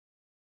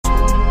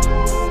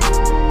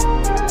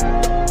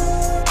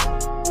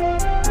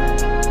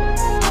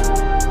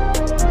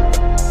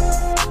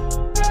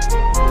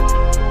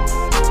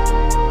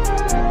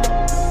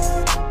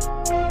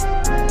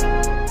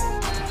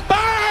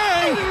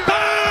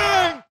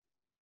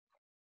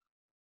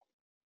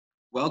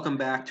Welcome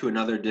back to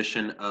another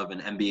edition of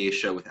an NBA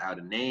show without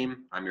a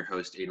name. I'm your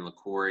host, Aidan,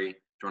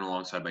 joined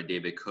alongside by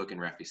David Cook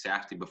and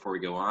Rafi. Before we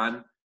go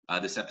on,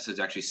 this episode is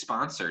actually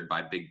sponsored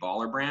by Big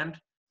Baller Brand.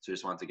 So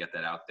just wanted to get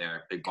that out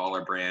there. Big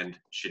Baller Brand,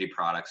 shitty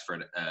products for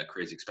a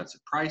crazy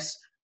expensive price.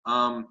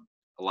 A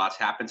lot's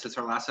happened since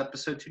our last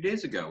episode 2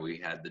 days ago. We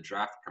had the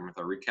draft, come with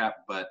our recap,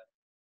 but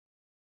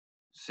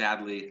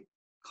sadly,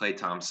 Klay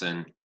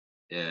Thompson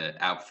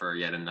out for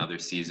yet another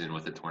season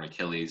with a torn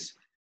Achilles.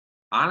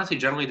 Honestly,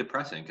 generally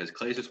depressing because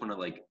Klay's just one of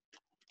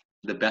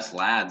the best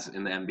lads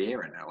in the NBA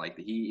right now. Like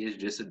he is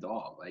just a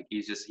dog. Like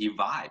he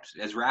vibes.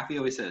 As Rafi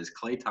always says,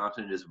 Klay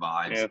Thompson just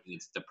vibes. Yeah. And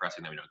it's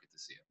depressing that we don't get to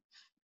see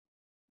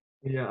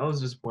him. Yeah, I was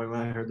disappointed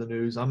when I heard the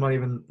news. I'm not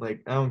even I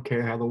don't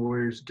care how the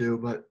Warriors do,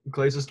 but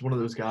Klay's just one of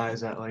those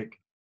guys that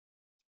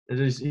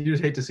you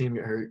just hate to see him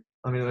get hurt.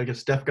 I mean, if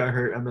Steph got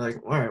hurt, I'd be like,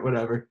 all right,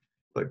 whatever.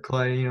 But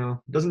Klay,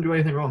 doesn't do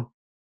anything wrong.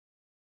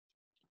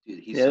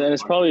 Dude, and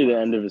it's probably the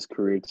end of his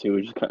career too.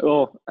 Which is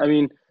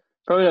probably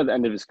not the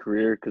end of his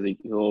career because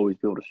he'll always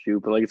be able to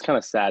shoot. But it's kind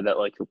of sad that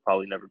he'll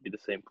probably never be the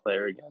same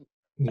player again.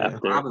 Yeah. After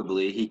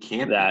probably he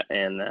can't. That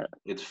and that.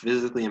 It's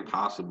physically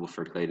impossible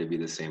for Klay to be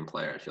the same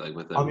player. I feel like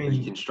with a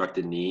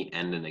reconstructed knee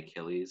and an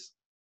Achilles.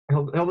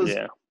 He'll just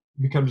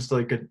become just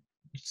like a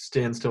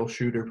standstill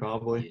shooter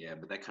probably. Yeah,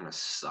 but that kind of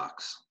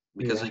sucks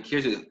because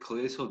here's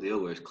Klay's whole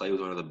deal was Klay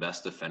was one of the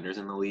best defenders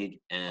in the league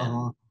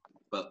and.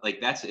 But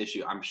that's the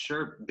issue. I'm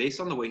sure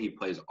based on the way he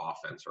plays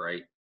offense,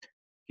 right?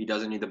 He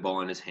doesn't need the ball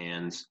in his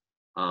hands.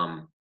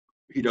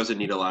 He doesn't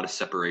need a lot of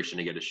separation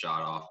to get a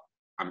shot off.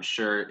 I'm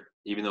sure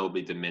even though it'll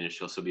be diminished,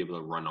 he'll still be able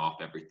to run off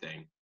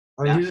everything.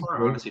 That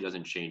part honestly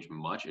doesn't change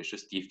much. It's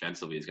just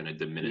defensively is going to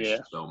diminish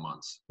so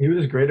much. He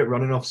was great at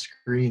running off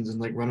screens and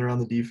running around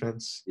the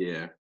defense.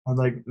 Yeah.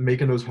 And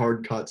making those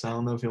hard cuts. I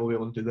don't know if he'll be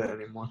able to do that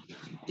anymore.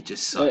 It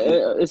just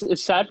sucks.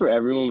 It's sad for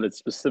everyone, but it's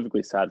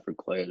specifically sad for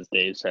Klay, as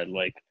Dave said.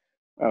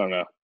 I don't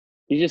know.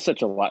 He's just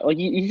such a lot.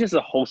 He's just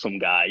a wholesome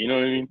guy. You know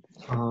what I mean?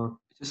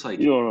 Just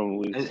you don't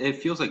want to lose. It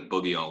feels like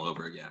Boogie all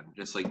over again.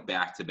 Just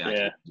back to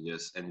back,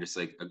 just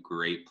a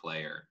great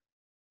player.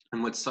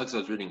 And what sucks, I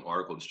was reading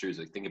articles too. Is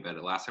think about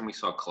it. Last time we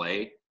saw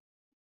Klay,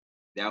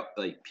 that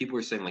people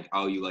were saying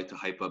oh, you like to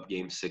hype up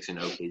Game 6 in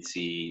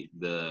OKC,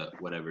 the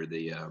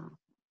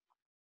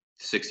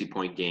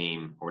 60-point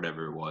game or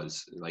whatever it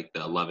was,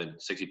 the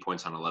 60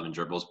 points on 11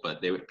 dribbles.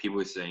 But people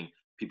were saying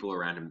people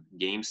around him,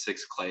 Game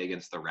 6 Klay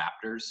against the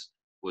Raptors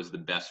was the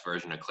best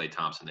version of Klay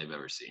Thompson they've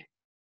ever seen.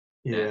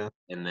 Yeah.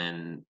 And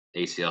then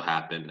ACL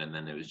happened, and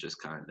then it was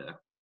just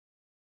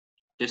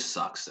just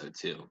sucks though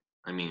too.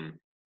 I mean,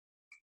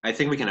 I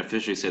think we can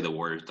officially say the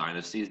Warriors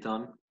dynasty is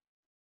done.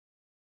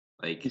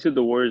 You said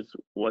the Warriors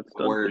what's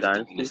done? Warriors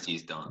dynasty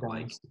is done.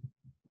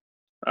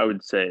 I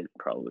would say it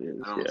probably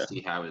is. I don't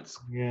see how it's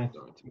going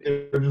to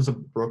be. They're just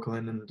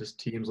Brooklyn and just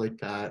teams like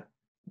that.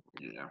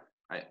 Yeah.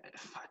 It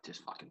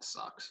just fucking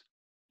sucks.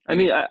 I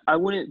mean, I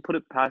wouldn't put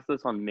it past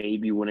us on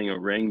maybe winning a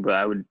ring, but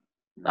I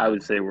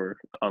would say we're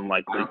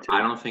unlikely to. I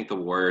don't think the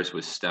Warriors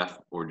with Steph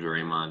or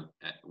Draymond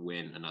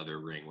win another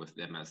ring with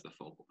them as the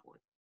focal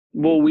point.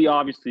 Well, we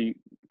obviously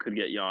could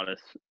get Giannis.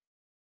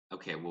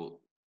 Okay,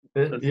 well.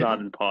 That's not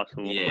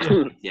impossible.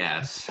 Yeah,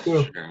 yes,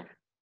 sure.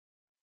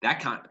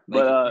 That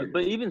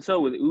but even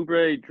so, with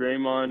Oubre,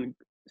 Draymond,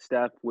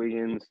 Steph,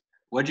 Wiggins.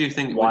 What do you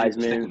think? Wiseman,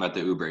 what do you think about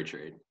the Oubre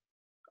trade?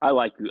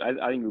 I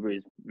think Oubre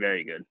is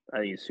very good. I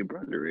think he's super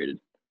underrated.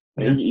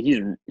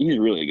 He's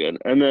really good.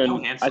 And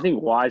then I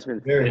think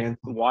Wiseman's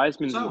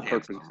the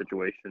perfect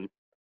situation.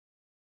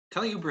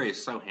 Kelly Oubre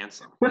is so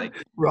handsome.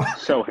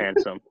 So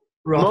handsome.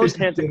 Most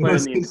handsome player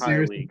in the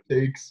entire league.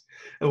 Takes.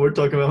 And we're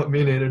talking about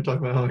me and Aidan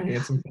talking about how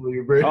handsome Kelly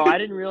Oubre. Oh, I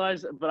didn't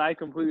realize, but I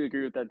completely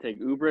agree with that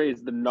take. Oubre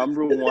is the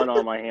number one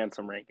on my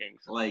handsome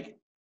rankings.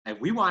 If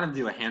we wanted to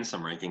do a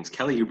handsome rankings,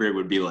 Kelly Oubre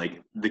would be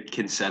the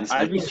consensus.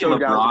 I'd be so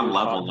LeBron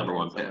level number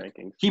one pick.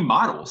 Rankings. He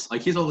models.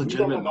 He's a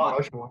legitimate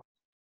model.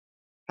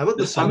 How about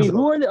the Suns?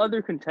 who are the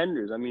other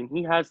contenders?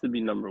 He has to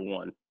be number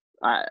one.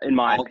 In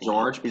my opinion.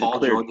 Paul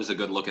George is a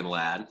good-looking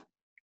lad.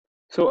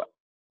 So,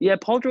 yeah,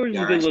 Paul George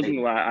is a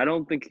good-looking lad. I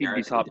don't think he'd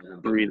be top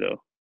 3,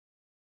 though.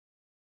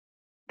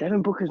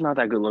 Devin Booker's not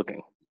that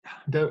good-looking.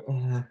 Kendall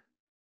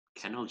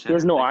Jenner. He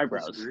has no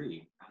eyebrows.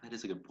 That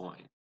is a good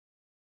point.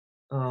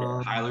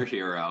 Tyler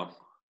Hero.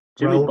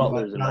 Jimmy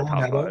Butler's in my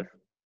top 5.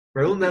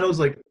 Raul Neto's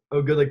a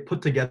good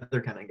put-together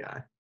kind of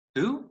guy.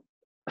 Who?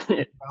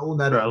 Raul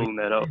Neto.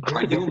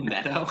 Raul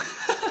Neto?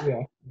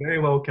 Yeah, very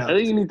well kept. I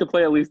think you need to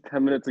play at least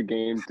 10 minutes a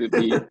game to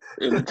be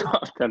in the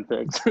top 10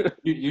 picks.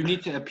 You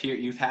need to appear.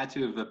 You've had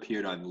to have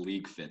appeared on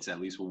League Fits at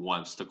least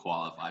once to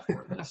qualify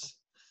for this.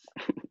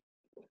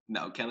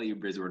 No, Kelly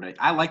Oubre were nice.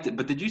 I liked it,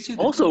 but did you see?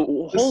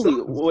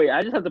 Wait!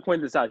 I just have to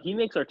point this out. He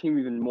makes our team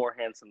even more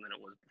handsome than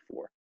it was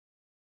before.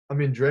 I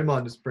mean,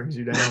 Draymond just brings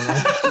you down.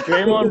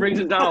 Draymond brings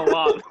it down a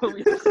lot.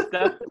 We have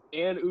Steph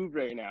and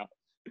Oubre now.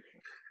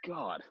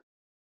 God.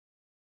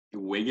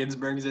 Wiggins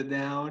brings it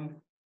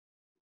down.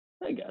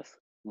 I guess.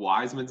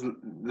 Wiseman's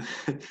no.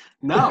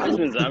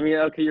 Wiseman's,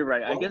 okay, you're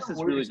right. I guess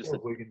it's really just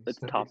it's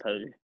top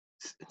heavy.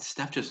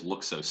 Steph just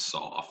looks so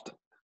soft.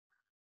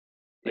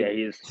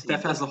 Yeah,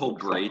 Steph has the whole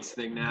braids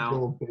thing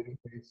now.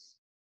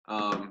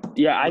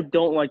 Yeah, I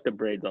don't like the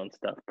braids on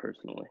Steph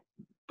personally.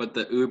 But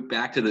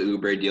back to the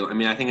Oubre deal. I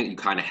mean, I think you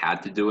kind of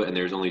had to do it, and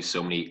there's only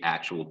so many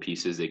actual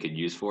pieces they could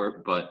use for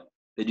it. But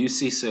they use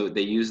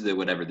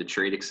the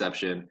trade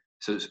exception.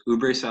 So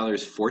Oubre's salary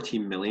is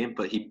 $14 million,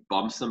 but he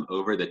bumps them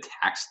over the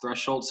tax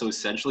threshold. So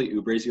essentially,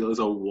 Oubre's deal is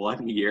a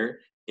 1-year,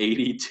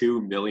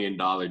 $82 million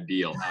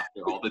deal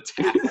after all the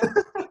tax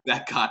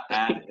that got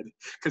added,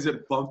 because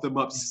it bumped them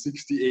up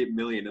 $68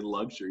 million in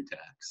luxury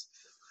tax,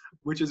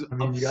 which is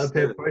you got to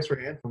pay a price for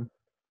Anthem.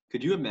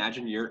 Could you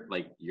imagine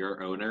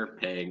your owner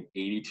paying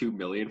 $82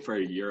 million for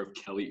a year of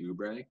Kelly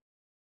Oubre?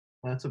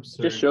 That's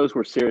absurd. Just shows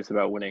we're serious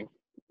about winning.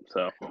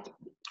 So,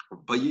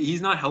 but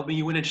he's not helping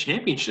you win a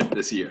championship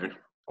this year.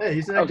 Hey,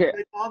 he's like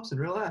Klay Thompson.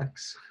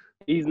 Relax.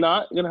 He's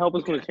not going to help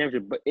us win a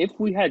championship. But if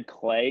we had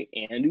Klay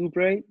and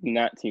Oubre,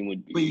 that team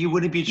would be. But you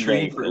wouldn't be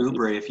trading for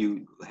Oubre if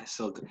you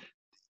still.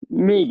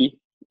 Maybe.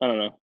 I don't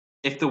know.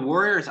 If the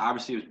Warriors,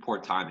 obviously, it was poor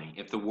timing.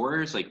 If the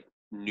Warriors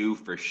knew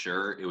for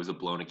sure it was a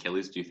blown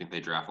Achilles, do you think they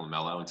draft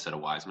LaMelo instead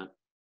of Wiseman?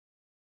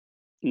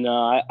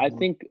 No, I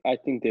think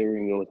they were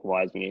going to go with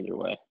Wiseman either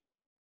way,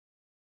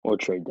 or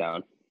trade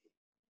down.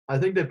 I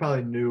think they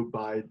probably knew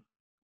by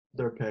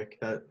their pick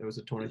that it was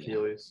a torn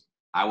Achilles.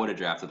 I would have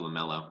drafted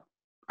LaMelo.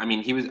 I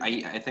mean, he was.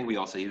 I think we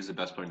all say he was the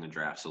best player in the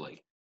draft. So I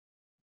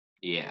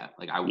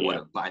would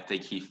have. But I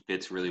think he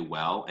fits really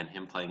well, and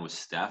him playing with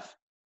Steph.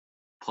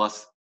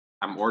 Plus,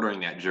 I'm ordering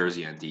that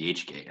jersey on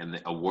DHgate,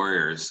 and a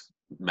Warriors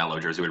Melo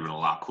jersey would have been a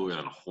lot cooler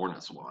than a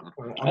Hornets one.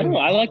 I don't know.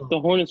 I like the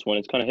Hornets one.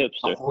 It's kind of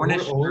hipster. The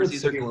Hornets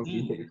jerseys are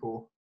clean. Pretty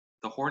cool.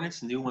 The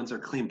Hornets new ones are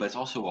clean, but it's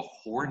also a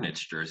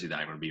Hornets jersey that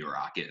I'm going to be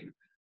rocking.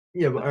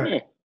 Yeah, but all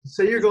right.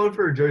 Say you're going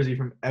for a jersey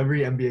from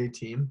every NBA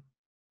team.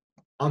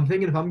 I'm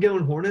thinking if I'm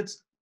going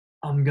Hornets,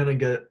 I'm going to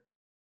get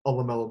a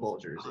LaMelo Ball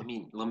jersey. I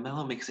mean,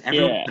 LaMelo makes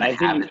everyone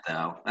have it,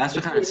 though. That's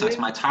what kind of sucks.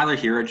 My Tyler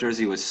Hero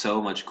jersey was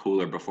so much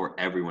cooler before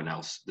everyone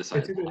else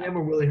decided. It's either him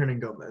or Willie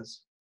Hernangomez.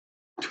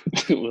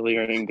 Willie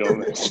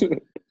Hernangomez.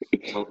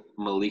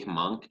 Malik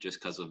Monk,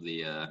 just because of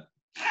the.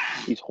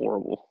 He's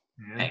horrible.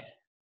 Yeah. Hey.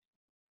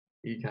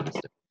 He kind of.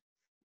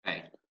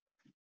 Hey,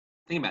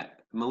 think about it.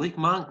 Malik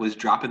Monk was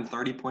dropping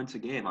 30 points a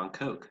game on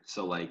coke.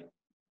 So,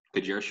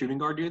 could your shooting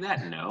guard do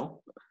that?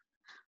 No.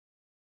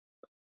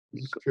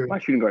 My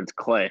shooting guard's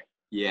Klay.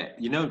 Yeah,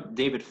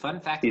 David.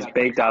 Fun fact. He's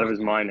baked out of his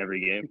mind every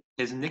game.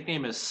 His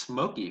nickname is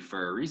Smokey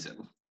for a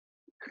reason.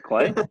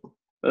 Klay.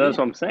 That's what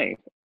I'm saying.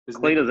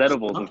 Klay does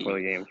edibles before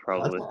the games,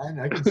 probably.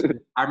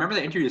 I remember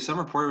the interview. Some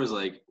reporter was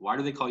like, "Why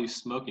do they call you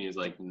Smokey?" He was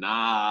like,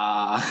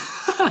 "Nah."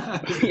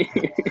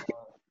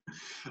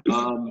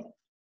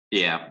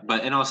 Yeah,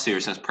 but in all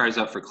seriousness, prayers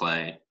up for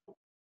Klay.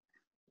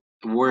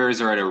 The Warriors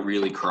are at a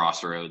really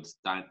crossroads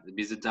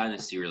because the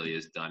dynasty really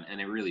is done,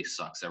 and it really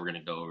sucks that we're going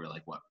to go over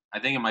what I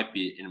think it might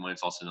be, and when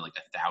it's also in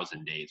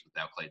 1,000 days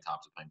without Klay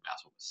Thompson playing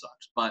basketball, it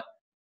sucks. But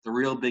the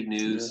real big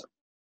news,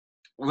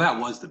 well, that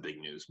was the big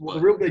news. Well,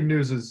 the real big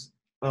news is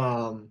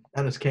Enes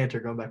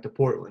Kanter going back to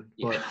Portland.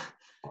 But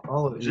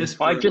all of it.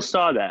 I just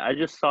saw that.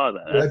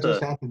 That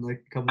just happened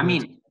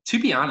to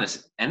be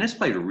honest, Enes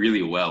played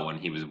really well when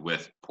he was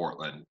with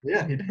Portland.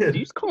 Yeah, he did. Did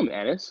you just call him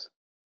Enes?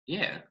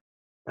 Yeah.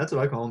 That's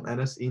what I call him,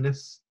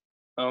 Enes.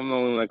 I'm the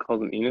one that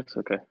calls him Enes.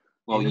 Okay.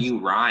 Well, you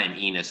rhyme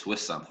Enes with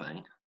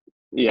something.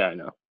 Yeah, I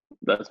know.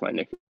 That's my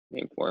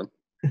nickname for him.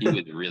 He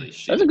was really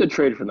shitty. That's a good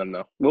trade for them,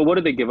 though. Well, what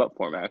did they give up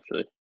for him,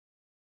 actually?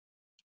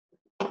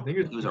 I think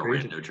it was a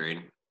rando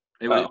trade.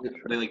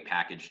 They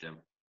packaged him.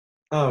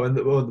 Oh, and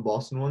the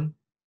Boston one?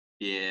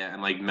 Yeah,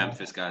 and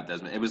Memphis got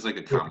Desmond. It was a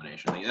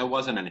combination. It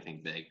wasn't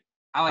anything big.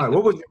 All right,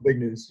 what was your big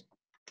news?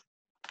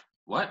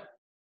 What?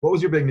 What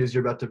was your big news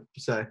you're about to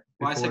say?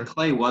 Well, I said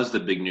Klay was the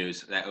big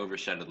news that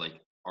overshadowed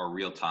our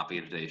real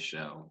topic of today's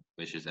show,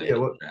 which is the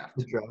draft.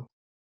 The draft.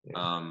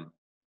 Yeah.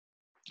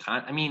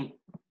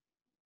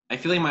 I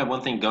feel like my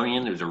one thing going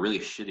in, there was a really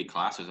shitty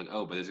class. I was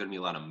but there's going to be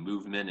a lot of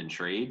movement and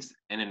trades.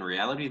 And in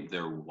reality,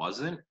 there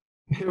wasn't.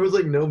 It was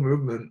no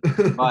movement.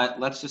 But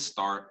let's just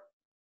start.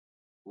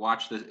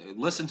 Watch this.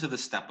 Listen to the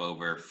step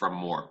over from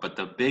more. But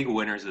the big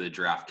winners of the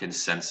draft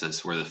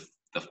consensus were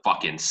the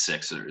fucking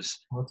Sixers.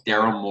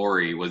 Daryl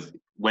Morey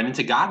went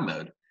into God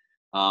mode.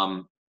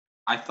 I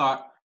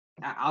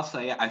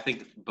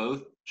think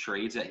both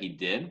trades that he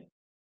did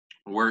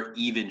were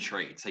even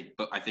trades.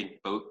 I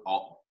think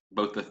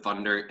both the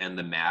Thunder and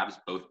the Mavs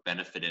both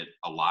benefited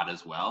a lot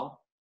as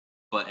well.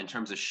 But in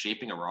terms of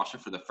shaping a roster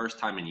for the first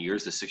time in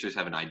years, the Sixers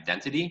have an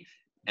identity.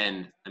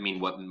 And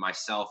what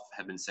myself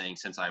have been saying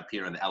since I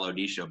appeared on the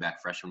LOD show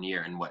back freshman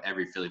year, and what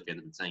every Philly fan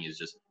has been saying is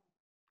just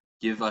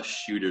give us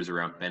shooters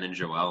around Ben and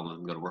Joel and let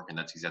them go to work. And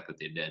that's exactly what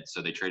they did.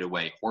 So they traded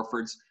away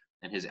Horford's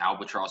and his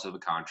albatross of a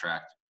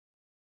contract.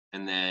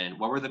 And then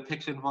what were the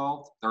picks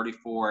involved?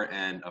 34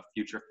 and a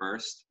future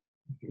first.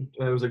 It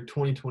was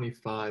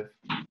 2025.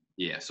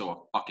 Yeah, so a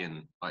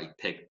fucking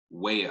pick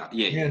way up.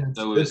 Yeah,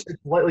 it's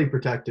slightly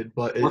protected,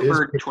 but it is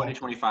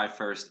 2025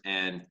 first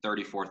and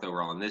 34th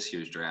overall in this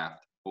year's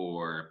draft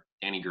for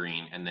Danny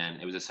Green, and then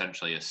it was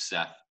essentially a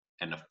Seth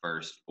and a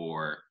first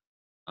for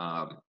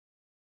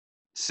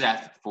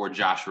Seth for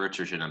Josh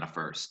Richardson in a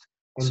first.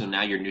 So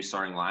now your new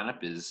starting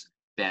lineup is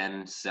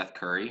Ben, Seth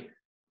Curry,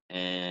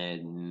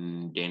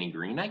 and Danny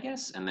Green, I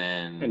guess, and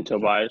then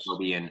Tobias,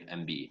 Toby and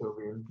Embiid.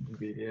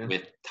 Yeah.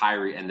 With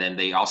Tyree, and then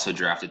they also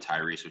drafted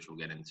Tyrese, which we'll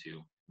get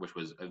into, which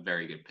was a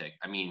very good pick.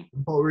 I mean,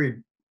 Paul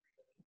Reed.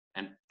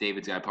 And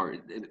David's got Paul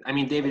Reed. I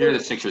mean, David, you're the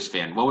Sixers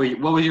fan. What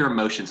were your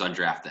emotions on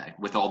draft day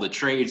with all the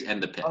trades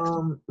and the picks?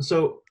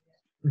 So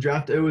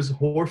it was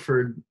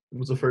Horford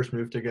was the first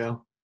move to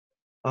go.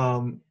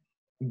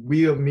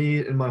 Me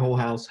and my whole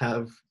house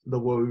have the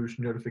Woj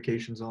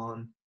notifications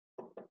on.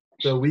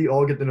 So we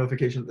all get the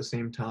notification at the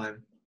same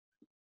time.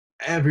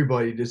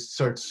 Everybody just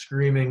starts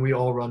screaming. We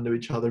all run to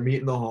each other, meet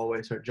in the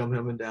hallway, start jumping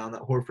up and down.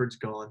 That Horford's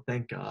gone.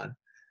 Thank God.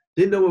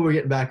 Didn't know what we were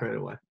getting back right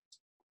away.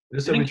 They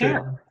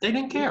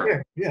didn't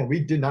care. Yeah,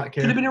 we did not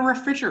care. Could have been a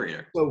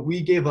refrigerator. So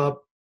we gave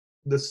up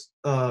this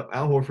Al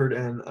Horford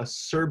and a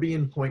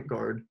Serbian point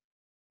guard,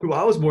 who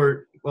I was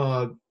more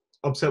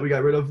upset we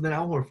got rid of than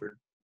Al Horford,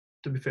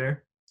 to be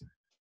fair.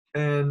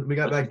 And we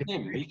got back.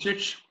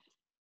 Micic?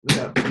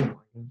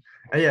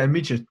 Yeah,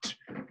 Micic.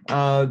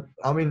 I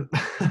mean,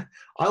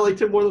 I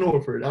liked him more than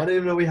Horford. I didn't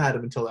even know we had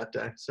him until that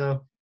day. So, it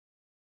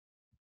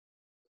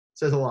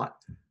says a lot.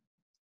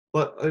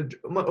 But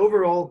my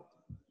overall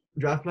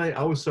draft night,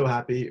 I was so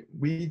happy.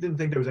 We didn't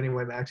think there was any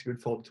way Maxey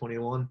would fall to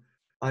 21.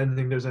 I didn't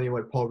think there was any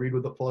way Paul Reed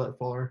would fall that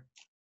far.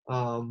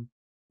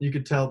 You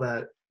could tell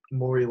that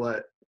Morey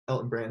let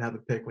Elton Brand have a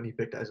pick when he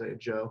picked Isaiah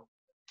Joe.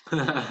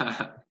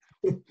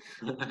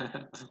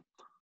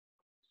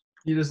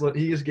 He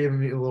just gave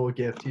me a little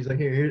gift. He's like,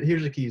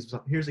 here's the keys.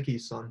 Here's the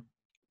keys, son.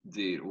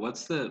 Dude,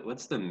 what's the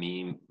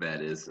meme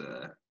that is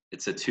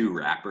it's the two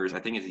rappers. I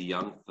think it's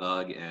Young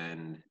Thug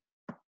and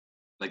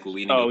like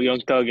leaning. Oh, Young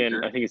Thug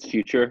and I think it's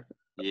Future.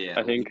 Yeah,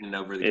 I think leaning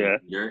over the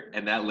computer,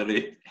 and that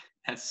literally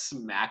that's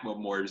smack what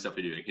more stuff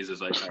to doing. He's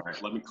just like, all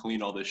right, let me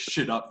clean all this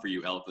shit up for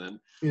you, Elton.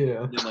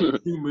 Yeah. And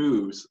like 2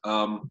 moves.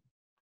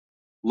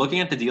 Looking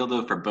at the deal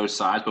though for both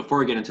sides, before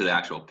we get into the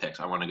actual picks,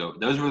 I want to go.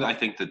 Those were I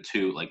think the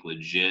two like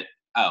legit.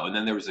 Oh, and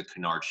then there was a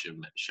Kennard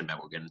Shamet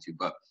we'll get into,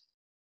 but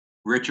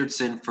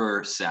Richardson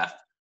for Seth.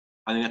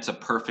 I think that's a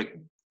perfect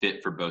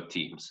fit for both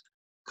teams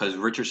because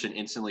Richardson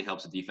instantly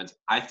helps the defense.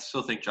 I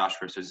still think Josh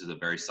Richardson is a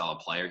very solid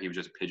player. He was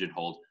just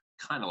pigeonholed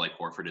kind of like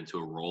Horford into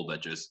a role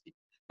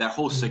that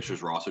whole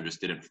Sixers roster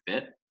just didn't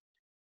fit.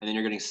 And then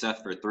you're getting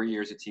Seth for 3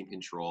 years of team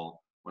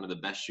control, one of the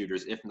best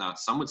shooters, if not,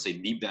 some would say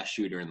the best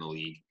shooter in the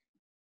league.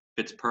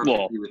 Fits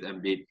perfectly with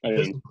Embiid.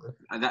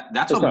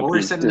 That's what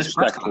Morey said in his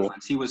press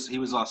conference. He was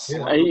he's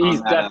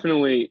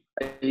definitely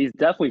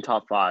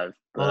top 5,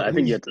 but I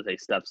think you have to say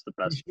Steph's the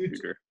best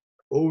shooter.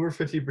 Over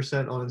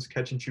 50% on his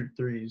catch and shoot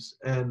threes,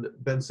 and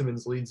Ben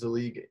Simmons leads the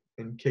league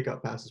in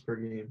kick-out passes per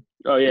game.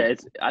 Oh yeah,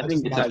 I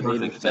think it's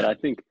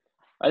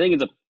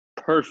a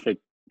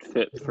perfect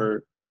fit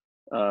for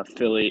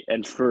Philly,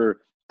 and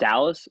for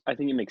Dallas. I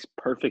think it makes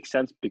perfect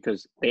sense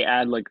because they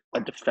add like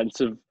a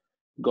defensive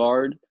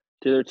guard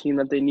to their team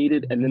that they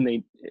needed, and then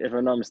they, if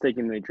I'm not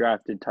mistaken, they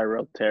drafted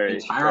Tyrell Terry.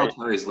 And Tyrell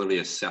Terry is literally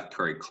a Seth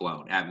Curry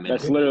clone at minimum.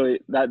 That's literally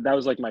that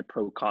was like my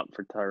pro comp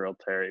for Tyrell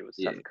Terry was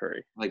Seth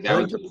Curry. Like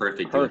that was the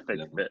perfect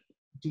fit.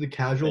 To the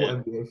casual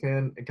NBA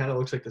fan, it kind of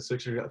looks like the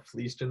Sixers got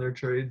fleeced in their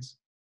trades.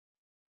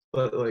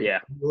 But like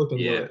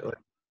looking at it, like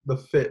the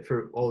fit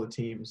for all the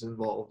teams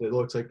involved, it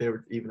looks like they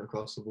were even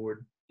across the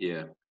board.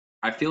 Yeah.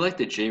 I feel like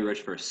the Jay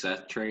Rich for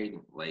Seth trade,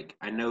 like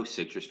I know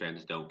Sixers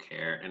fans don't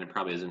care, and it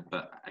probably isn't,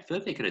 but I feel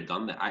like they could have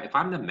done that. If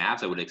I'm the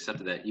Mavs, I would have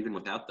accepted that even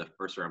without the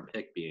first-round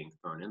pick being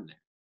thrown in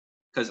there.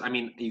 Because, I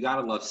mean, you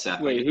got to love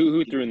Seth. Wait,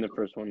 who threw in the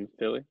first one?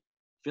 Philly?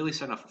 Philly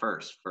sent a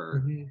first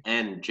for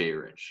and Jay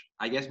Rich.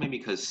 I guess maybe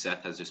because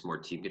Seth has just more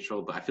team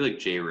control, but I feel like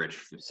Jay Rich.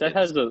 Seth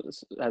has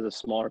a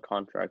smaller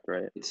contract,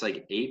 right? It's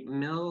like $8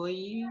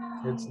 million.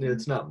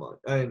 It's not much.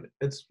 I mean,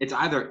 it's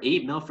either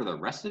 $8 million for the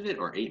rest of it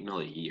or $8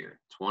 million a year.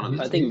 It's one of them.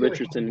 I think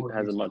Richardson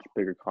has a much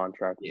bigger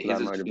contract. Yeah,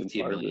 that might have been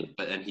 $15 million,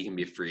 but then he can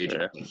be a free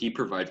agent. Yeah. He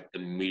provides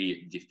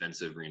immediate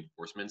defensive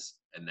reinforcements,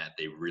 and that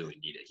they really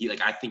need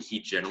it. I think he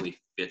generally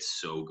fits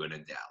so good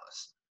in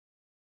Dallas.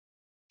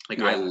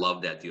 I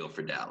love that deal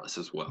for Dallas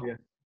as well. Yeah.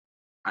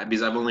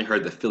 Because I've only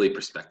heard the Philly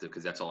perspective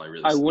because that's all I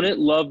really see. I wouldn't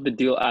love the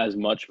deal as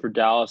much for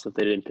Dallas if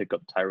they didn't pick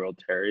up Tyrell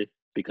Terry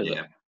because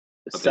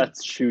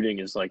Seth's shooting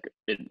is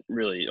it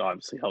really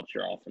obviously helps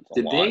your offense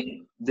a lot.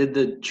 Did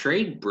the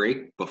trade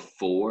break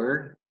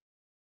before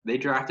they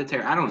drafted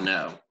Terry? I don't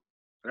know.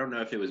 I don't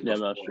know if it was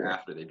before or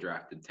after they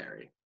drafted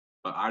Terry.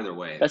 But either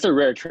way. That's a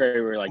rare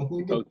trade where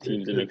both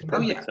teams it makes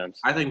perfect sense.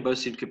 I think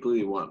both teams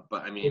completely won.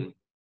 But I mean it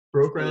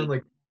broke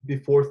around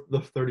before the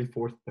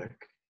 34th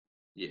pick.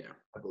 Yeah.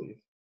 I believe.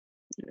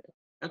 Yeah.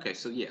 Okay,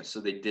 so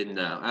they didn't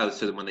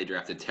so when they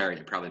drafted Terry,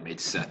 it probably made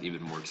Seth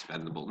even more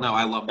expendable. No,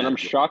 I love that. And I'm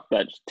shocked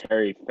that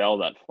Terry fell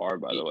that far,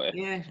 by the way.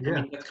 Yeah. I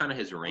mean, that's kind of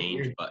his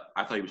range, but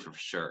I thought he was for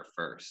sure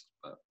first.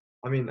 But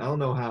I mean, I don't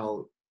know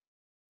how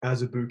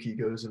Azubuike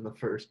goes in the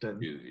first and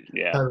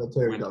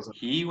Terry doesn't.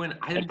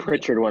 And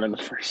Pritchard went in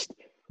the first.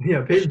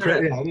 Yeah, Peyton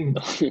Pritchard. I didn't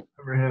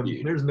remember him.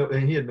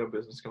 Dude. He had no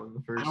business going in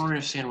the first. I don't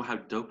understand how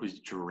dope was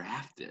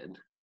drafted.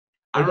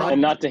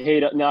 And not to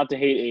hate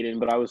Aidan,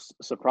 but I was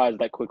surprised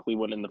that quickly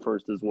went in the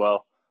first as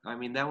well. I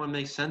mean, that one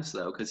makes sense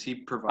though, because he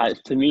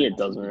provides. To me, it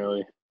doesn't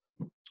really.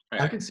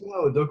 I can see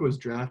how Udoka was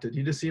drafted.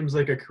 He just seems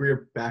like a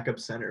career backup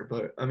center.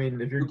 But I mean,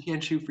 if you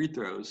can't shoot free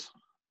throws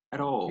at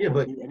all, yeah,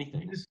 but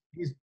anything.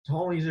 He's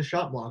tall. He's a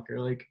shot blocker.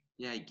 Like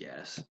yeah, I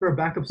guess for a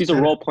backup. He's a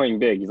role playing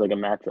big. He's like a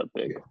matchup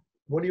big. Yeah.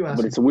 What do you ask?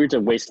 But it's weird to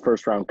waste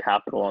first round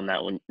capital on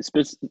that one,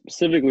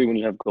 specifically when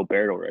you have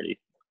Gobert already.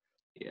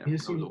 Yeah, he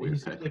seems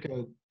like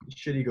a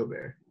shitty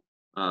Gobert.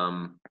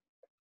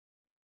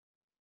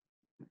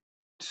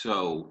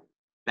 So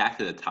back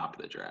to the top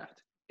of the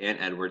draft. And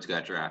Edwards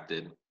got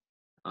drafted.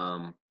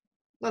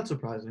 Not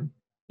surprising.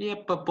 Yeah,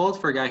 but both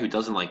for a guy who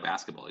doesn't like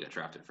basketball, he got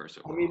drafted first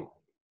overall. I mean,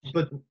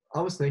 but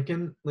I was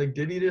thinking, like,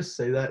 did he just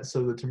say that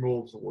so the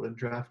Timberwolves wouldn't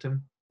draft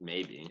him?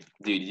 Maybe,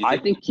 dude. I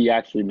think he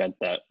actually meant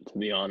that, to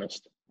be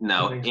honest.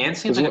 No, and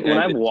seems like when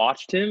I've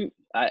watched him,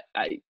 I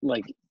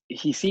like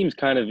he seems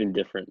kind of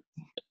indifferent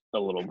a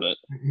little bit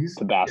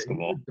to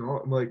basketball.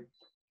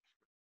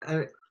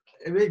 It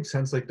makes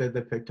sense like that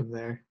they picked him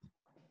there.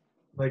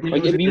 Like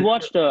if you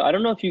watched, I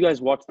don't know if you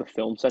guys watched the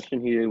film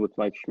session he did with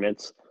Mike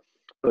Schmitz,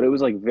 but it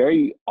was like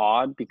very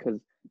odd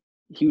because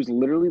he was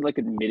literally like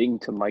admitting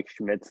to Mike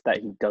Schmitz that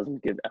he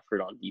doesn't give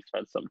effort on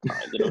defense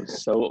sometimes. And it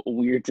was so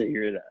weird to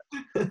hear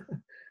that.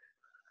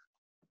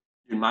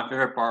 Dude, my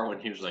favorite part when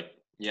he was like,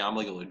 yeah, I'm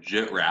like a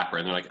legit rapper.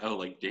 And they're like, oh,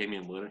 like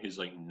Damian Lillard? He's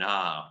like,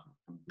 nah,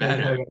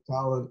 better.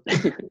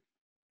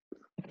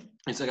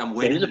 He's like, I'm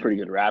waiting. He's a pretty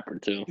good rapper,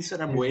 too. He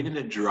said, I'm waiting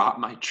to drop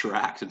my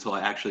tracks until I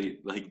actually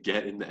like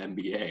get in the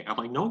NBA. I'm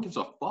like, no one gives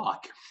a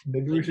fuck.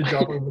 Maybe we should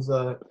drop him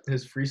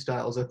his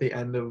freestyles at the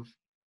end of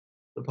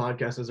the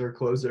podcast as our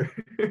closer.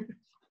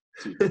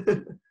 I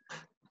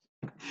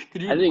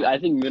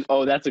think.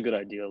 Oh, that's a good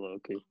idea,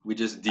 Loki. We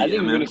just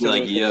DM him be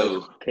like,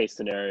 yo. Case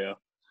scenario.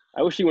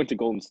 I wish he went to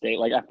Golden State.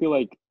 Like, I feel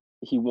like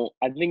he won't.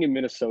 I think in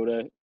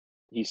Minnesota,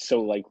 he's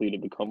so likely to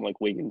become like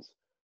Wiggins.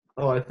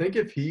 Oh, I think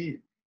if he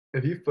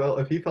fell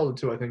to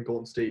 2, I think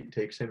Golden State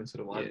takes him instead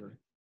of Wiseman. Yeah,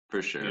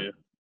 for sure. Yeah.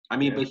 I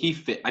mean, but he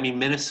fit. I mean,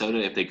 Minnesota,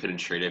 if they couldn't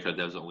trade it, that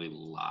was the only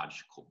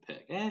logical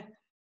pick.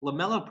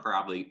 LaMelo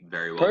probably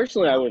very well.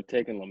 Personally, I would have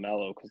taken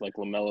LaMelo because like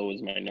LaMelo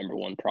was my number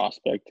 1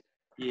 prospect.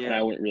 Yeah, and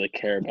I wouldn't really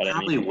care about it.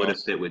 Probably would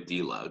have fit with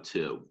D'Lo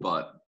too,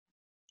 but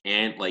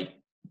and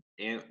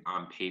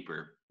on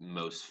paper,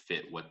 most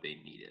fit what they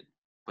needed.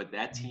 But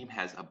that team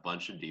has a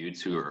bunch of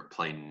dudes who are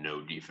playing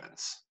no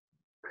defense.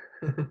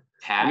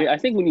 I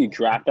think when you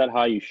draft that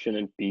high, you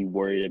shouldn't be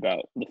worried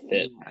about the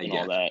fit and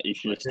all that. You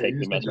should just take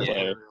the best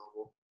player.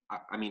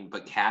 I mean,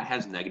 but Cat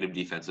has negative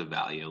defensive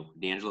value.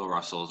 D'Angelo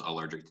Russell's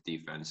allergic to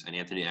defense, and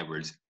Anthony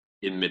Edwards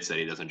admits that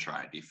he doesn't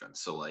try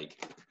defense. So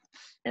like,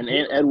 and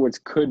Edwards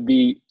could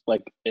be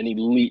like an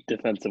elite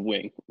defensive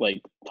wing,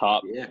 like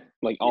top,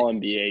 like all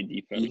NBA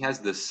defense. He has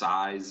the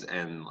size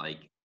and like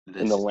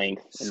the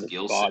length,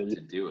 skill set to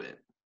do it.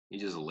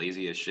 He's just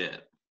lazy as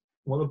shit.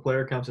 One of the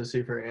player comps I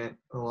see for Ant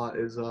a lot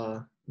is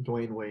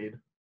Dwayne Wade.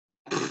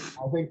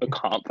 I think a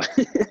comp.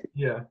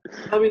 Yeah,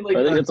 I mean, like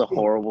I think it's a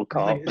horrible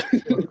comp.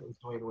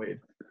 Dwayne Wade.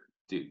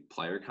 Dude,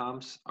 player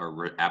comps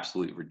are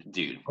absolutely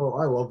dude. Oh,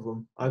 I love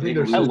them. I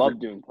love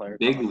doing player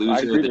big comps.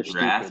 loser of the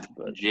draft.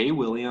 Stupid, Jay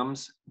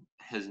Williams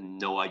has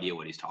no idea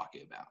what he's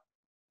talking about.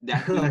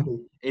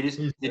 It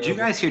is. Did you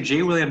guys hear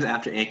Jay Williams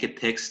after Ant get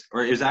picked,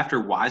 or it was after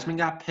Wiseman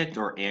got picked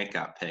or Ant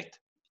got picked?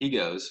 He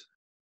goes,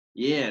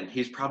 yeah, and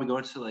he's probably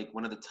going to like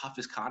one of the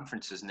toughest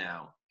conferences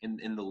now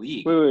in the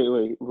league.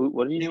 Wait.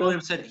 What did you say?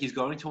 Williams said he's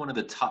going to one of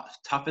the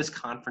toughest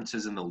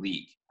conferences in the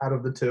league. Out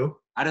of the 2?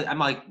 I'm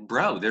like,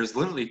 bro, there's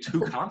literally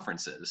 2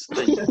 conferences.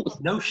 Like,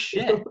 no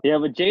shit. Yeah,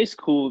 but Jay's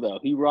cool though.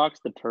 He rocks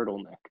the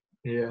turtleneck.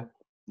 Yeah.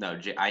 No,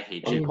 I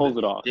hate Jay. He pulls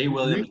it off. Jay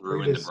Williams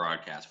ruined the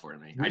broadcast for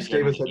me.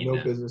 Davis had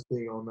no business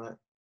being on that.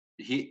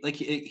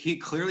 He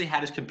clearly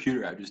had his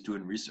computer out just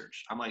doing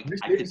research. I'm like,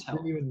 I could tell.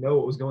 Didn't even know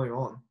what was going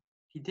on.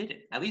 He did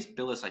it. At least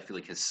Billis, I feel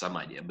like, has some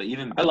idea. But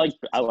even Billis,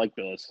 I like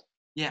Billis.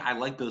 Yeah, I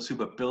like Billis too.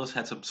 But Billis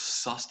had some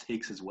sus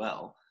takes as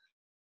well.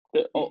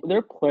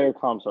 Their player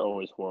comps are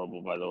always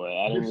horrible. By the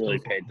way, I didn't really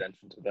pay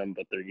attention to them,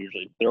 but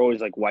they're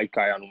always like white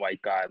guy on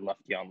white guy,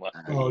 lefty on lefty.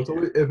 Oh, it's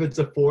always, if it's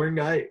a foreign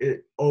guy,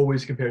 it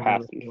always compared to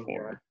a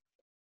foreign.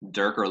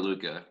 Dirk or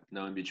Luka,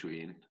 no in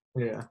between.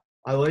 Yeah,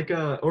 I like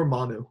or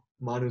Manu.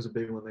 Manu's a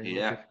big one.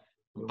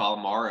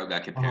 Balmaro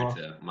got compared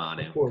to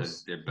Manu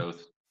because they're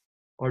both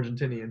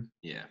Argentinian.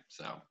 Yeah,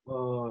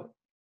 so.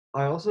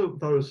 I also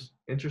thought it was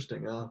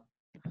interesting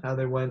how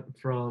they went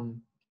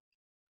from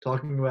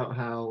talking about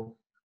how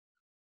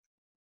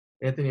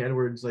Anthony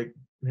Edwards like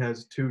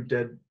has 2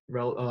 dead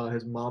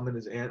his mom and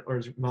his aunt, or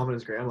his mom and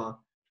his grandma,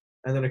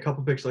 and then a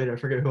couple picks later, I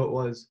forget who it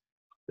was,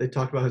 they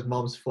talked about his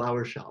mom's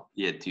flower shop.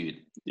 Yeah, dude.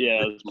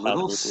 Yeah,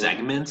 little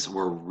segments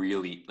were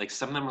really like,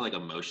 some of them were like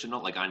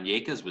emotional. Like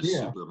Onyeka's was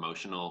super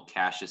emotional.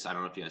 Cassius, I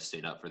don't know if you guys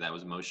stayed up for that,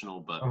 was emotional,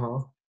 but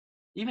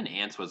even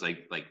Ants was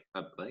like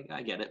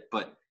I get it,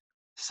 but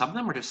some of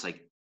them were just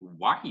like,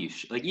 why are you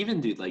like, even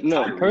dude like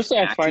no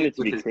personally I find it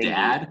to be his cringy.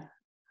 Dad,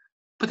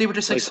 but they were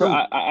just like so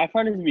I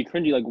find it to be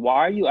cringy. Like, why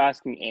are you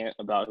asking Ant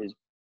about his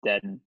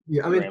dead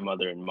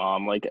grandmother and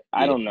mom. Like,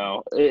 I don't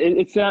know.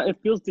 It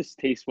feels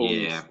distasteful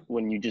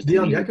when you just the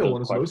leave Onyeka those one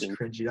was questions. most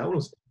cringy. That one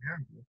was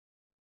terrible.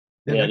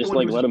 Yeah, just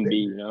like let them be,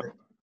 you know.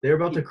 They were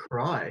about to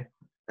cry,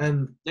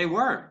 and they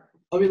were.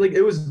 I mean, like,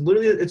 it was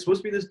literally. It's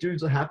supposed to be this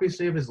dude's happiest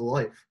day of his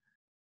life,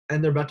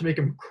 and they're about to make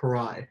him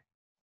cry.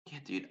 Yeah,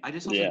 dude. I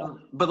just also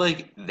don't, but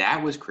like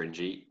that was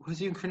cringy. What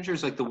was even cringier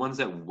is like the ones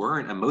that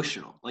weren't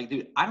emotional. Like,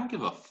 dude, I don't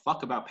give a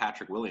fuck about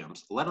Patrick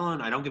Williams. Let alone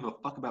I don't give a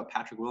fuck about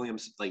Patrick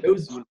Williams like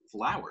doing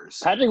flowers.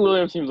 Patrick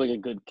Williams seems like a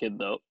good kid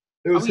though.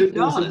 He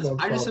does.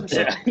 I just am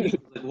saying,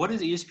 like, what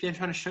is ESPN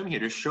trying to show me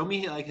here? Just show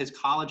me like his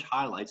college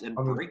highlights and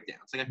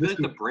breakdowns. Like, I feel like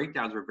the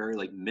breakdowns were very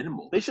like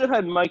minimal. They should have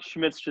had Mike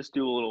Schmitz just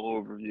do a little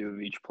overview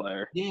of each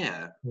player.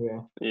 Yeah.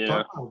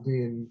 Talk about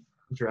being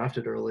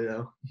drafted early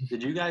though.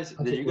 Did you guys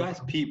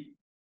peep?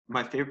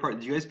 My favorite part,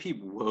 did you guys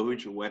peep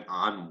Woj went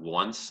on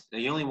once?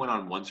 He only went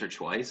on once or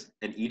twice,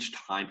 and each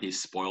time he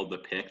spoiled the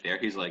pick there.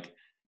 He's like,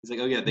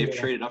 oh yeah, they've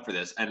traded up for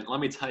this. And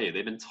let me tell you,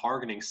 they've been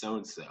targeting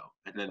so-and-so.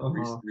 And then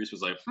Reese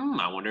was like,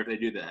 I wonder if they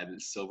do that.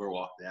 And Silver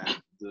walked out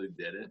until he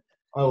did it.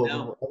 Oh,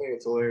 I think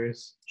it's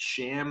hilarious.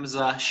 Shams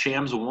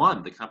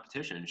won the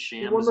competition.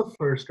 He won the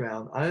first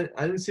round. I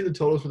didn't see the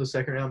totals for the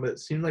second round, but it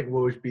seemed like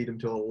Woj beat him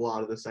to a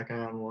lot of the second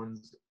round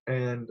ones.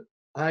 And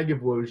I give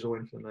Woj the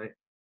win for the night.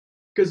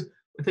 Because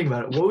think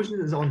about it. Woj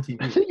is on TV.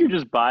 I think you're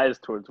just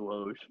biased towards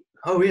Woj.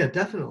 Oh, yeah,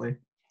 definitely.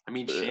 I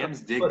mean,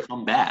 Shams did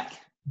come back.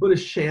 But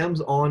is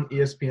Shams on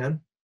ESPN?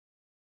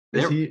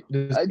 I think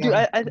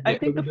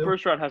the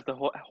first round has to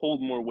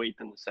hold more weight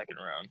than the second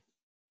round.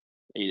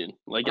 Aidan.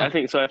 I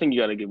think you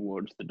got to give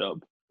Woj the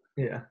dub.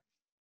 Yeah.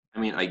 I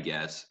mean, I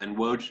guess. And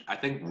I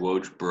think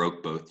Woj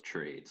broke both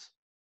trades.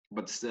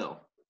 But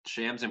still,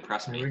 Shams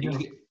impressed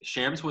me.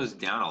 Shams was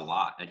down a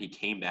lot, and he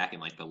came back in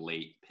like the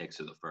late picks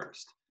of the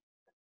first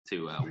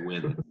to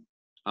win.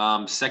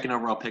 Second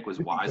overall pick was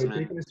Wiseman.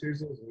 They take it as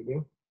seriously as we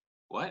do?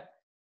 What?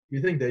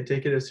 You think they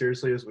take it as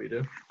seriously as we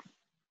do?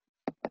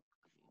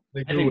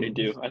 I think they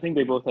do. I think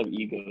they both have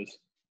egos.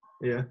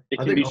 Yeah. It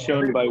can be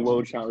shown by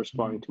Woj not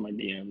responding to my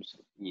DMs.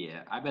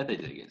 Yeah, I bet they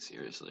take it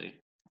seriously.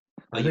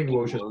 I think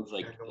Woj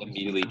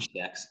immediately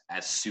checks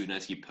as soon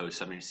as he posts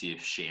something to see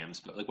if Shams.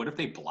 But like, what if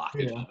they block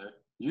each other?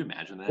 Can you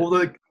imagine that?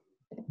 Well,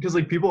 because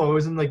people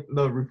always in like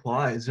the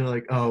replies, they're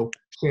like, "Oh,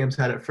 Shams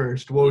had it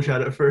first. Woj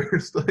had it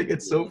first." Like,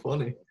 it's so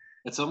funny.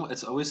 It's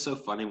always so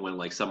funny when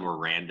like some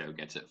rando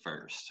gets it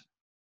first.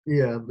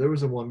 Yeah, there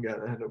was one guy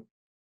that had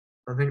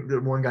I think the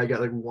one guy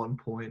got like 1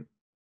 point.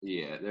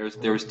 Yeah, there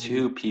was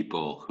two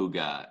people who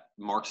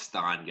Mark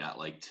Stein got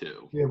like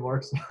 2. Yeah,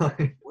 Mark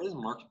Stein. What is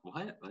Mark?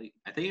 What? Like,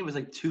 I think it was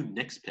like 2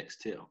 Knicks picks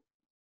too.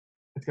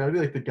 It's got to be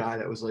like the guy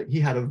that was like, he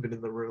had to have been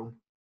in the room.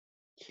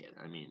 Yeah,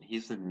 I mean,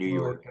 he's the New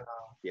York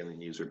Daily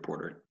News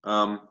reporter.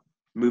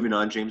 Moving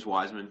on, James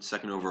Wiseman,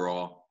 second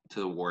overall to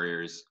the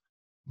Warriors.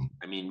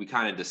 I mean, we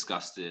kind of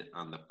discussed it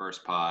on the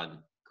first pod.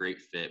 Great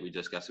fit. We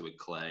discussed it with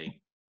Klay.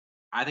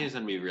 I think it's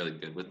going to be really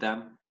good with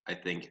them. I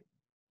think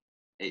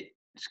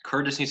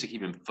Kerr just needs to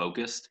keep him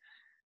focused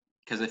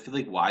because I feel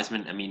like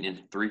Wiseman, I mean,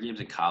 in 3 games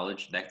in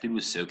college, that dude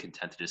was so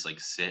content to just like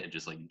sit and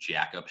just like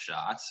jack up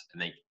shots,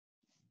 and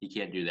he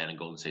can't do that in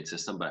Golden State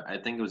system. But I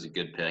think it was a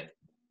good pick.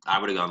 I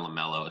would have gone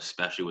LaMelo,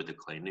 especially with the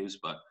Klay news,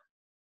 but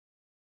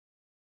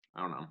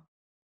I don't know.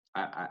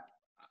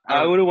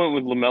 I would have went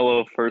with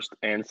LaMelo first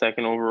and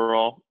second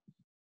overall,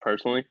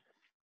 personally.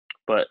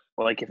 But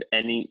like, if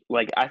any,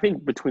 like, I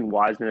think between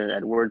Wiseman and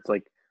Edwards,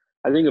 like,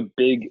 I think a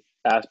big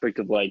aspect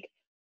of like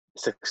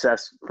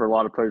success for a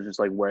lot of players is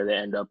like where they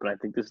end up, and I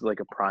think this is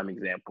like a prime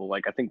example.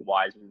 Like, I think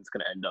Wiseman's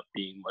going to end up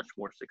being much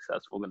more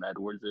successful than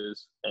Edwards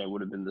is, and it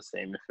would have been the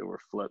same if it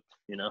were flipped,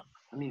 you know?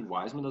 I mean,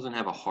 Wiseman doesn't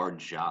have a hard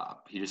job.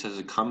 He just has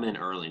to come in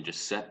early and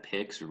just set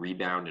picks,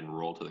 rebound, and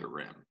roll to the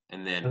rim,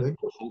 and then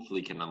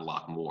hopefully can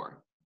unlock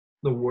more.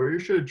 The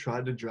Warriors should have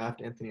tried to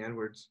draft Anthony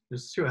Edwards.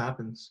 Just see what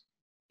happens.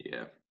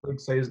 Yeah. Like,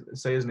 say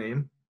his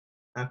name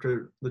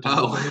after the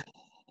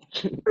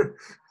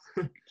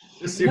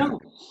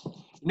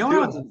No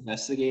one was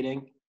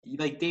investigating.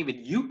 Like,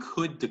 David, you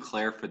could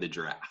declare for the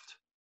draft.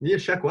 Yeah,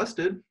 Shaq West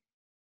did.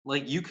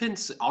 Like,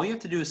 all you have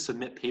to do is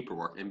submit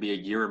paperwork and be a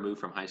year removed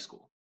from high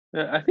school.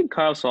 Yeah, I think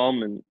Kyle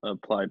Solomon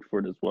applied for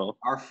it as well.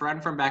 Our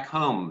friend from back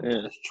home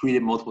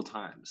tweeted multiple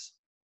times.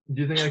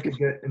 Do you think I could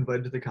get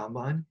invited to the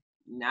combine?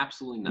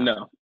 Absolutely not.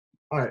 No.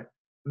 All right.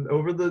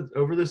 Over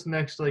this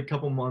next like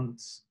couple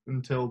months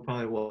until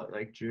probably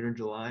like June or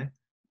July,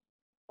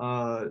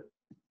 I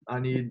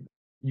need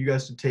you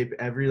guys to tape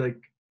every like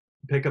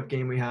pickup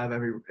game we have,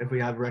 if we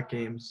have rec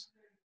games,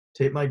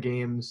 tape my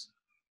games,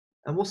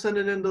 and we'll send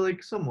it into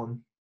like someone.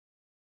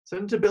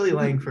 Send it to Billy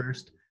Lang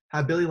first.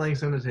 Have Billy Lang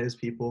send it to his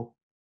people,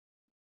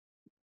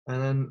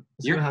 and then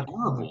you're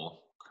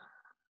horrible.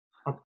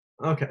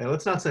 Okay,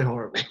 let's not say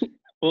horrible.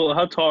 Well,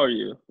 how tall are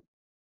you?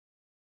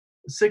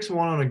 6'1"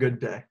 on a good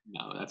day.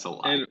 No, that's a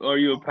lot. And are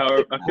you a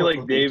power? I feel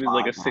like Dave is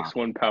like a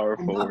 6'1" power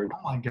forward.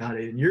 Oh my God,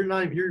 Aidan,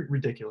 you're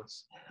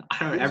ridiculous. I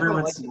don't know.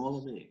 Everyone's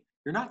smaller than me.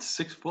 You're not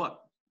 6 foot.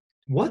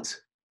 What?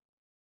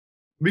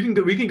 We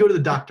can go to the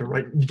doctor,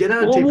 right? Get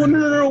out of Whoa, tape.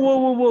 no,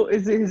 whoa.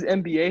 Is it his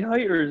NBA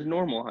height or his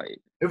normal height?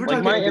 If we're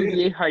Like talking my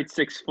NBA, NBA height's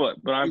 6 foot,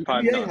 but I'm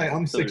 5'9". NBA height,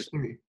 I'm So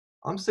 6'3".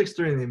 I'm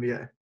 6'3" in the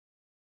NBA.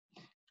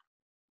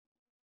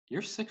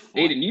 You're 6'4".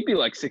 Aidan, you'd be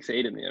like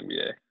 6'8" in the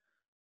NBA.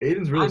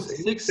 Aiden's really. I'm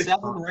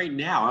 6'7" right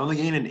now. I only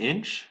gained an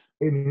inch.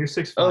 Aiden, you're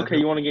 6'5". Okay,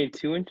 you want to gain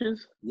 2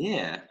 inches?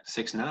 Yeah,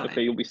 6'9".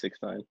 Okay, you'll be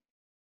 6'9".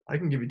 I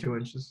can give you 2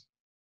 inches.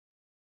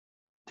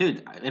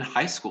 Dude, in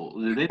high school,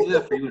 did they do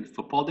that for you in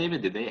football,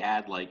 David? Did they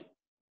add like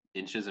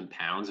inches and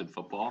pounds in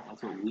football?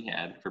 That's what we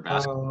had for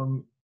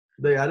basketball.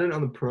 They added it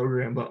on the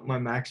program, but my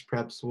max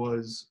preps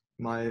was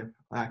my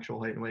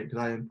actual height and weight because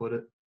I input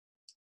it.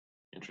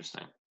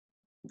 Interesting.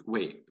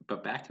 Wait,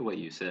 but back to what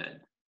you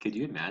said. Could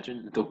you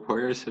imagine the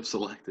Warriors have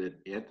selected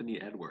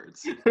Anthony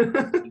Edwards?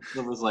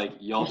 It was like,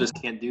 y'all just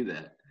can't do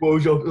that.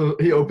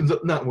 Woj, he opens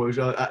up, not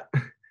Woj,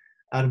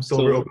 Adam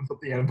Silver opens up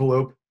the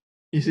envelope.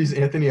 He sees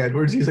Anthony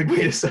Edwards. He's like,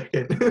 wait a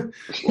second.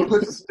 What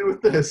does this do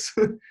with this?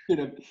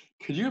 Dude,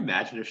 could you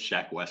imagine if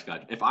Shaq West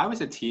if I was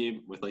a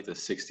team with like the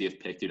 60th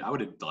pick, dude, I would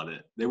have done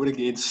it. They would have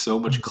gained so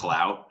much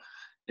clout.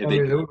 It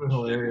would have been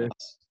hilarious.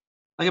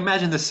 Like,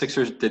 imagine the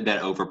Sixers did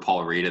that over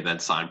Paul Reed and then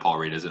signed Paul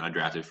Reed as an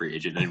undrafted free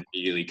agent and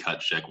immediately cut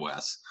Shaq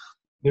West.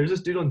 There's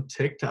this dude on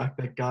TikTok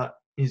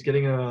he's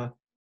getting a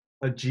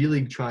G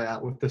League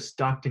tryout with the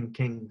Stockton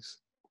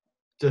Kings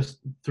just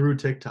through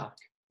TikTok.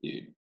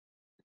 Dude,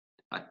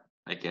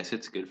 I guess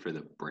it's good for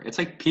the brand. It's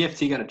like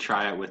PFT got a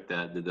tryout with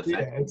the defense.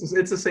 Yeah,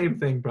 it's the same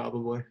thing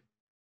probably.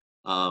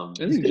 I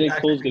think J.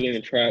 Cole's getting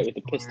a tryout with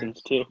the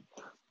Pistons too.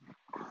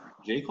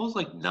 J. Cole's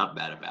like not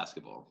bad at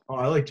basketball. Oh,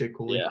 I like J.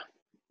 Cole. Yeah.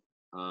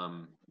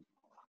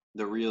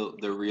 The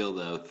real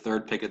though,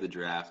 third pick of the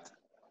draft,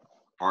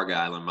 our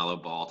guy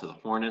LaMelo Ball to the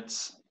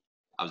Hornets.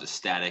 I was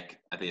ecstatic.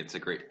 I think it's a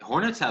great.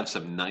 Hornets have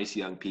some nice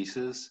young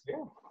pieces.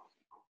 Yeah.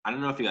 I don't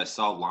know if you guys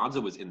saw,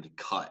 Lonzo was in the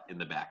cut in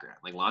the background.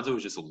 Like, Lonzo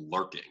was just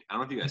lurking. I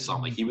don't know if you guys saw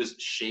him. Like, he was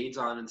shades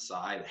on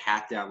inside,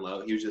 hat down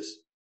low. He was just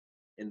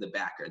in the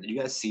background. Did you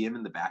guys see him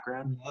in the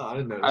background? No, I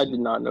didn't notice I did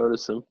not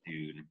notice him.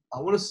 Dude.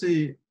 I want to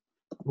see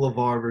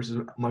LeVar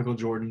versus Michael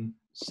Jordan.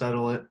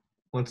 Settle it.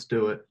 Let's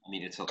do it. I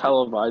mean, it's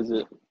televise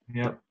it.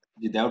 Yep.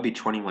 Dude, that would be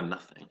 21-0.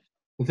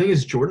 The thing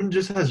is, Jordan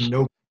just has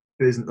no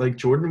business. Like,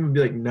 Jordan would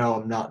be like, no,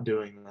 I'm not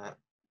doing that.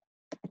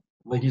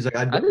 Like, he's like,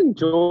 I think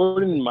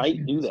Jordan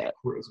might do that.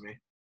 Me.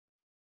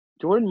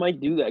 Jordan might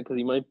do that because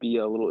he might be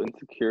a little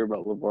insecure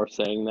about LeVar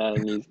saying that,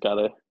 and he's got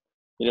to,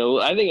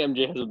 I think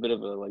MJ has a bit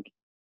of a like.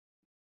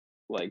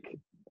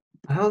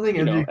 I don't think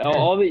MJ.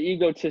 All the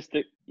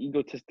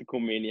egotistical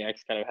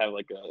maniacs kind of have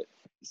like a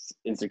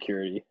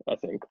insecurity. I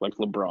think like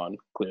LeBron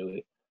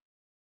clearly.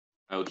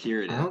 Oh,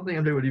 here it is. I don't think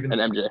MJ would even.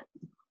 And MJ.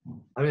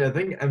 I mean, I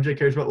think MJ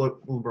cares about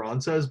what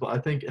LeBron says, but I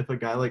think if a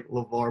guy like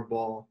LeVar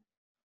Ball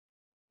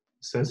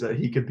says that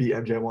he could beat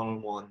MJ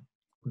one-on-one,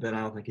 then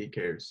I don't think he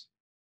cares.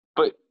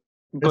 But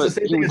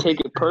he would take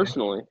it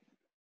personally.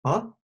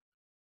 Huh?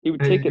 He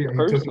would take it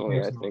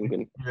personally, I think.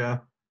 And yeah.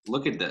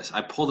 Look at this.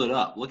 I pulled it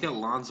up. Look at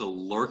Lonzo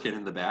lurking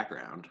in the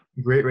background.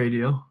 Great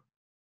radio.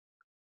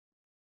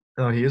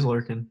 Oh, he is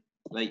lurking.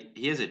 Like,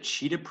 he has a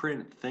cheetah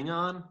print thing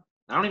on.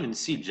 I don't even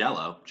see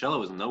Jello.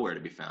 Jello is nowhere to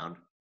be found.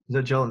 Is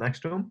that Jello next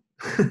to him?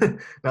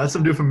 That's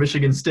some dude from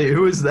Michigan State.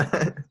 Who is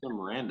that? Some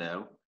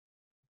rando.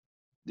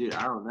 Dude,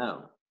 I don't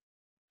know.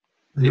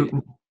 Dude,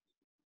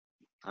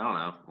 I don't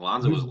know.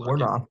 Lonzo was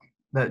lurking. Warnock.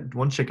 That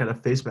one chick had a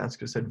face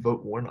mask that said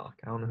 "Vote Warnock."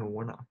 I don't know who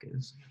Warnock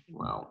is.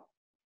 Well,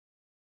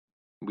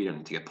 we don't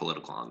need to get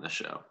political on this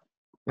show.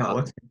 No,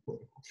 let's get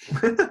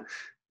political.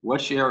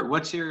 What's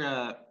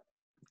your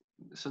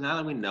so now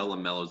that we know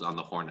LaMelo's on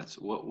the Hornets,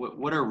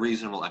 what are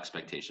reasonable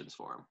expectations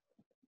for him?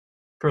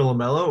 For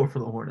LaMelo or for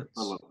the Hornets?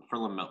 For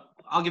LaMelo.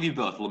 I'll give you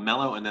both,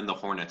 LaMelo and then the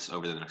Hornets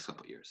over the next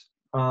couple of years.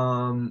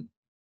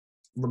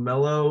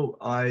 LaMelo,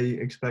 I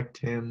expect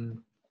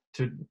him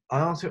to.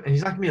 And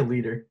he's not gonna be a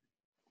leader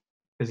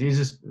because he's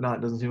just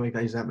not. Doesn't seem like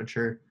that. He's that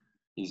mature.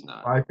 He's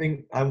not. I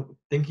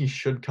think he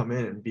should come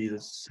in and be the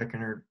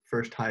second or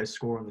first highest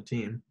scorer on the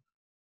team.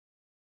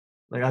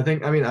 Like I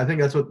think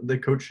that's what the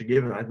coach should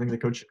give him. I think the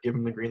coach should give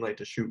him the green light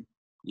to shoot.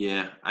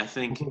 Yeah, I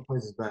think he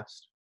plays his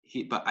best.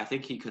 But I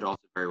think he could also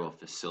very well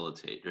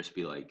facilitate. Just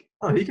be like.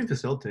 Oh, he can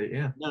facilitate.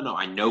 Yeah. No,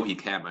 I know he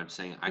can. But I'm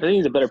saying I think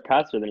he's a better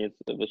passer than he is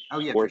of Oh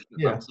yeah, sport. for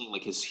sure. I'm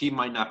saying he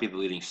might not be the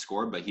leading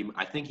scorer, but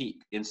I think he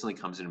instantly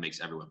comes in and makes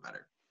everyone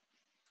better.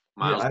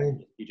 Miles,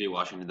 P.J.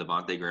 Washington,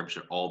 Devontae Graham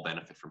should all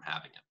benefit from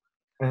having him.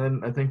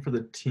 And I think for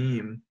the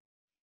team,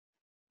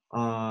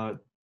 I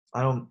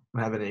don't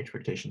have any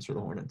expectations for the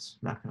Hornets.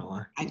 Not gonna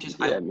lie.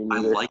 I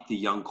like the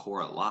young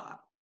core a lot.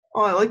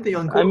 Oh, I like the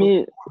young core. I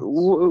mean,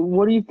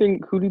 what do you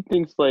think? Who do you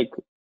think's like?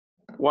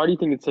 Why do you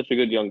think it's such a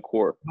good young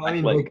core? I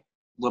mean, like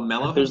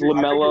LaMelo. There's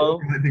LaMelo.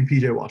 I think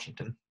PJ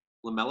Washington.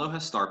 LaMelo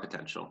has star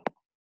potential.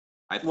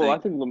 I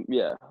think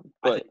yeah.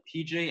 But I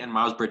think PJ and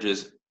Miles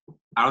Bridges.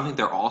 I don't think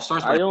they're all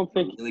stars. But I don't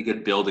think really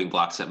good building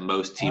blocks that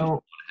most teams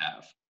want to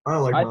have.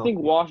 I think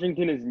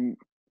Washington is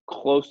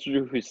closer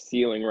to his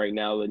ceiling right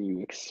now than you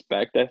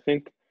expect. I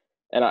think,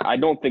 and I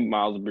don't think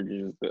Miles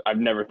Bridges is good. I've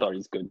never thought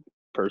he's good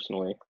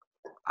personally.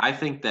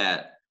 think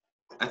PJ.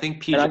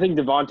 And I think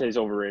Devontae's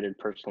overrated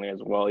personally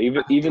as well.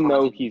 Even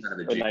though he's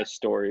a nice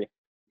story,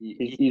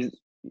 he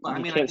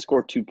can't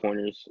score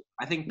 2-pointers.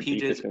 I think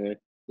PJ's.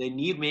 They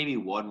need maybe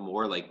one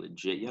more like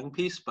legit young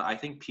piece, but I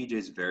think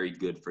PJ's very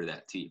good for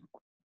that team.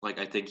 Like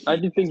I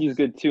do think he's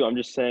good too. I'm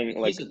just saying,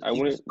 like he's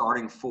a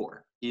starting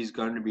 4. He's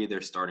going to be their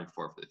starting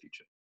 4 for the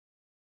future.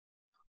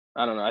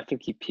 I don't know. I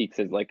think he peaks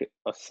as like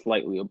a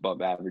slightly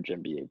above average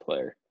NBA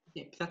player.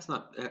 Yeah, but that's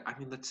not. I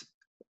mean, that's.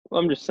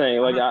 Well, I'm just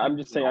saying. Like I'm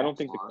just saying. I don't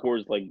think the core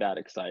is like that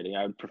exciting.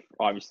 I would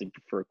obviously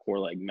prefer a core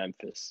like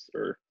Memphis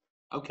or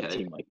a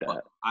team like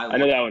that. I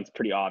know that one's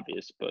pretty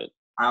obvious, but.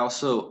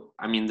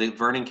 The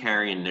Vernon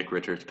Carey and Nick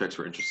Richards picks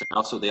were interesting.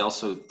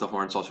 The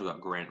Hornets also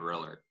got Grant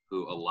Riller,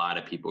 who a lot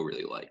of people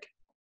really like.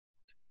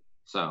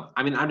 So,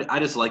 I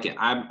just like it.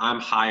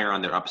 I'm higher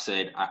on their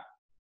upside.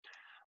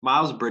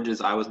 Miles Bridges,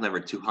 I was never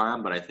too high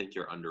on, but I think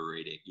you're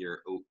underrating. You're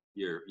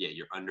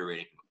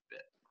underrating him a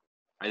bit.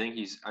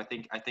 I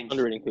think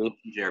underrating who?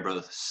 PJ are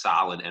both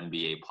solid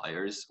NBA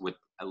players with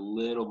a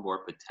little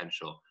more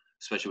potential,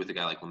 especially with a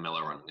guy like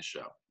LaMelo running the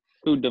show.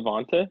 Who,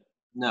 Devontae?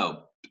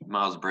 No,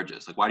 Miles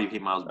Bridges. Like, why do you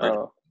hate Miles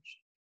Bridges?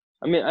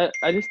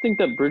 I just think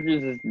that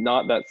Bridges is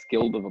not that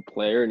skilled of a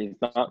player, and he's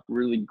not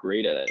really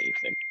great at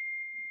anything.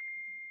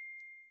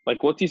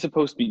 Like, what's he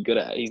supposed to be good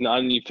at? He's not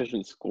an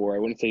efficient scorer. I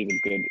wouldn't say he's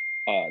a good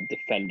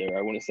defender.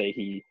 I wouldn't say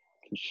he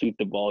can shoot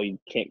the ball. He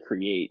can't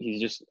create.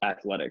 He's just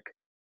athletic.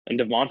 And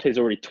Devontae's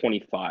already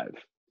 25.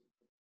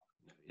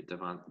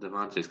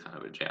 Devontae's kind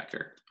of a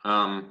jacker.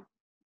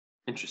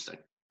 Interesting.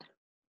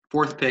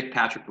 4th pick,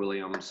 Patrick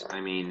Williams.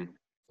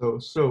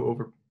 So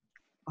over.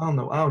 I don't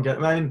know. I don't get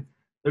it.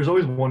 There's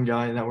always one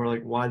guy that we're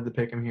like, why did they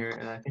pick him here?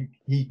 And I think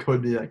he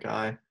could be that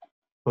guy.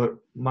 But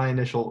my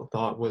initial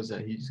thought was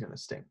that he's going to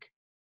stink.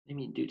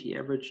 Dude, he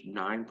averaged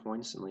 9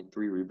 points and like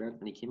 3 rebounds,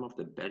 and he came off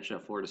the bench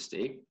at Florida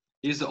State.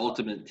 He's the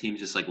ultimate team,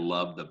 just like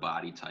love the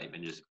body type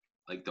and just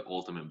like the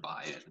ultimate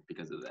buy-in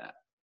because of that.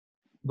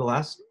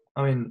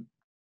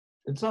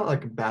 It's not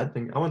like a bad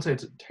thing. I wouldn't say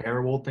it's a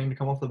terrible thing to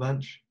come off the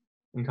bench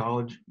in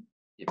college.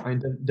 Yeah.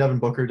 Devin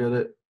Booker did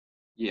it.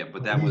 Yeah,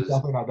 but that was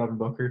definitely not Devin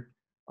Booker.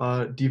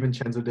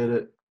 DiVincenzo did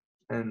it,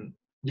 and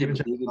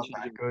DiVincenzo not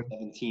that good.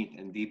 17th,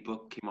 and D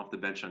Book came off the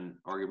bench on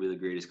arguably the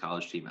greatest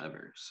college team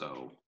ever.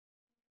 So,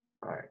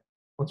 all right,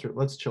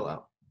 let's chill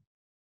out.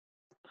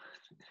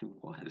 Who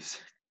was?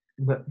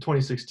 The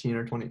 2016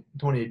 or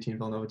 2018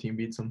 Villanova team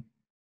beats them.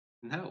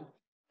 No.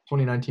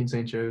 2019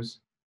 St. Joe's.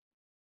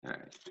 All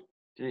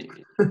right.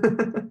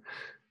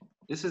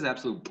 This is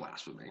absolute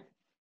blasphemy.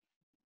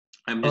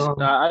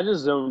 I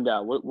just zoned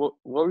out. What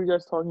were you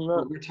guys talking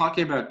about? We're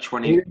talking about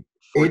 20.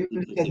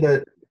 Aidan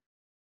said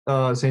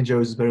that St.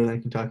 Joe's is better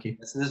than Kentucky.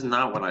 This is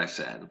not what I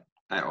said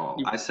at all.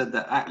 I said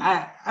that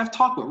I've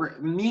talked with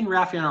me and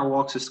Rafi on our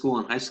walks to school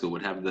in high school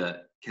would have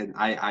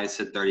I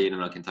said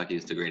 38-0 Kentucky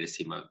is the greatest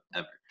team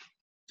ever.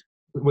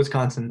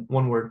 Wisconsin,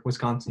 one word,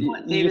 Wisconsin.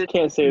 You just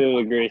can't say they're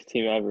the greatest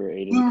team ever,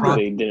 Aidan, because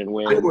they didn't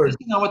win. This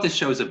is not what this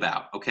show's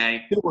about,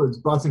 okay? 2 words,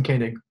 Bronson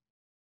Koenig.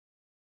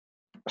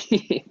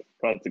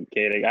 Bronson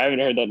Koenig. I haven't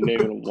heard that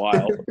name in a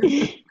while.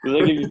 Does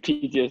that give you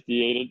PTSD,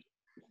 Aidan?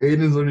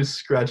 Aidan's literally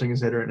scratching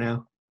his head right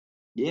now.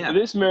 Yeah.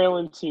 This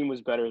Maryland team was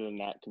better than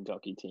that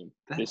Kentucky team.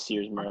 This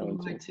year's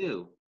Maryland team.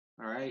 Too.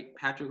 All right,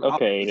 Patrick.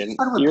 Okay, Aidan.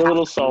 You're a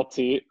little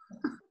salty.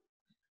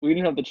 We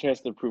didn't have the chance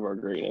to prove our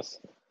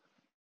greatness.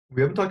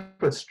 We haven't talked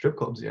about strip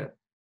clubs yet.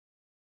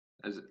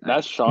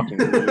 That's shocking.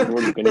 We've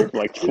already been here for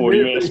like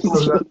 40 minutes.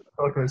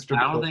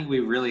 I don't think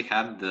we really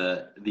have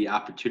the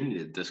opportunity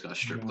to discuss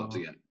strip clubs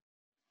again.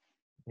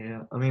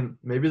 Yeah,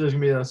 maybe there's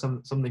gonna be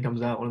something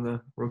comes out. One of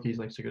the rookies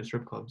likes to go to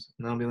strip clubs,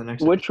 and that'll be the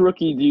next. Which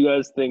rookie do you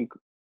guys think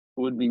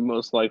would be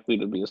most likely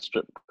to be a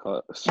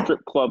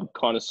strip club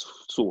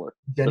connoisseur?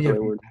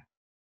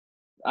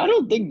 I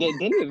don't think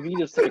Denny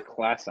Avdija's a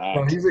class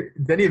act. No,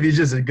 Denny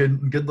Avdija's a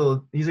good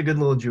little. He's a good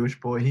little Jewish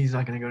boy. He's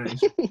not gonna go to any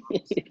strip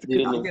clubs.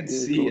 Dude, I can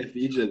see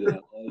Avdija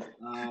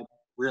though.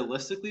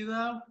 Realistically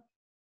though,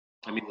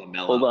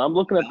 LaMelo. Hold on, I'm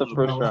looking at the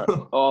first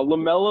round. Oh,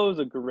 LaMelo is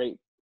a great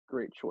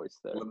choice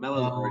there.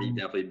 LaMelo's already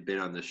definitely been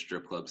on the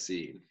strip club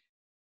scene.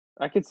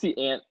 I could see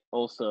Ant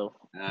also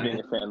being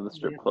a fan of the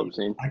strip club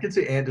scene. I could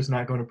see Ant just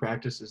not going to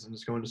practices and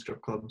just going to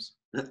strip clubs.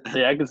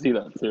 Yeah, I could see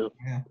that too.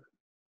 Yeah.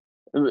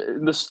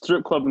 The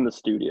strip club in the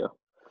studio.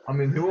 Who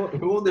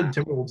on the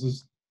Timberwolves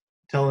is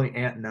telling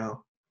Ant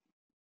no?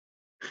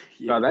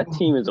 Yeah, no, that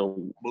team is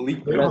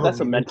that's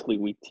a mentally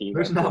weak team.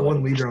 There's not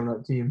one leader on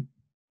that team.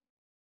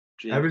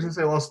 Ever since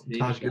they lost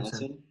Taj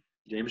Gibson.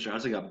 James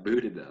Johnson got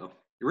booted though.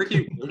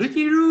 Ricky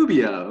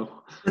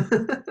Rubio.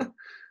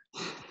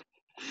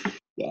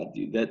 Yeah,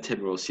 dude, that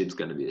Timberwolves team's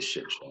gonna be a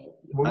shit show.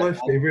 One of my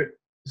favorite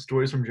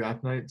stories from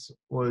draft nights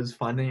was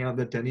finding out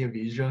that Denny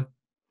Avdija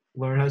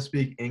learned how to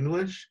speak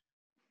English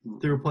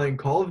through playing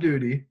Call of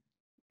Duty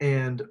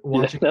and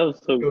watching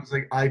shows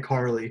like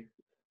iCarly.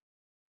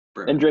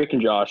 And Drake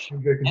and Josh. The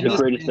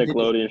greatest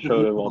Nickelodeon show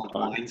of all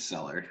time. Wine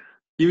cellar.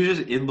 He was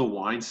just in the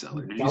wine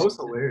cellar. That was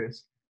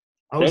hilarious.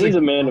 Denny's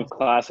a man of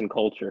class and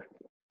culture.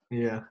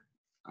 Yeah.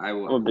 I'm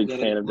a big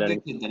fan of Denny.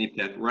 Denny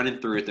pick. Running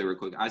through it there real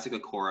quick. Isaac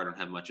Okoro, I don't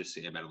have much to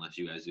say about unless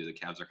you guys do. The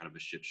Cavs are kind of a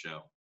shit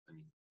show. I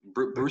mean,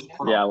 Bruce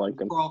Pearl, yeah, I like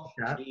him. Pearl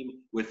came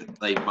with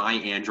like my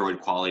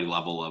Android quality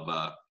level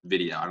of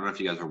video. I don't know if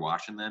you guys were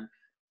watching then.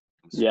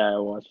 Yeah, I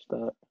watched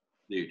that.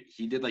 Dude,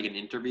 he did like an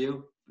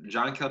interview.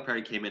 John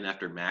Calipari came in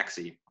after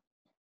Maxey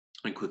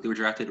and quickly were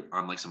drafted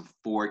on like some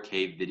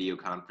 4K video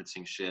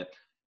conferencing shit.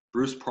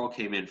 Bruce Pearl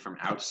came in from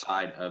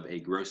outside of a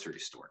grocery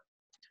store.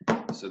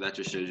 So that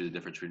just shows you the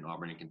difference between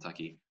Auburn and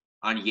Kentucky.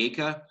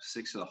 Onyeka,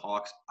 6 of the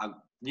Hawks.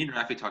 Me and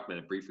Rafi talked about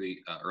it briefly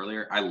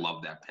earlier. I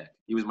love that pick.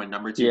 He was my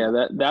number 2.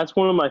 Yeah, that's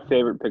one of my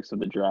favorite picks of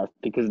the draft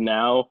because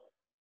now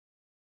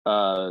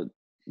Trae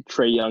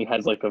Young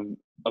has like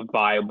a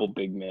viable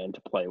big man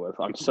to play with.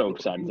 I'm so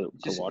excited to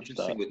watch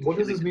that. What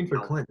does this mean for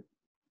Clint?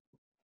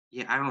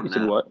 Yeah, I don't know.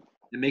 Said what?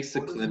 It makes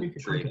the Clint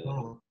trade a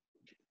little.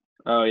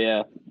 Oh,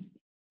 yeah.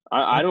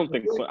 I don't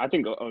think – I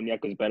think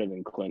Onyeka is better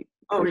than Clint.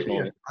 Oh,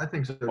 yeah. I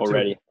think so, too.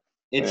 Already.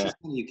 It's just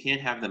you can't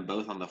have them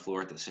both on the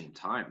floor at the same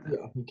time. Though.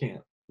 Yeah, you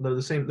can't. They're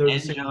the same.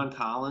 John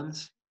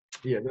Collins.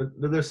 Yeah,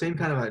 they're the same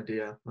kind of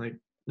idea. Like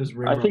just.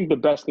 I think the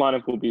best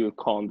lineup will be with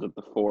Collins at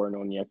the 4 and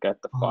Onyeka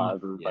at the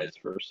 5, or vice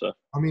versa.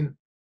 I mean,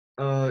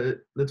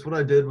 that's what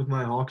I did with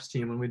my Hawks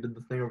team when we did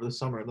the thing over the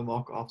summer, the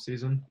mock off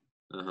season.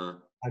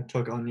 I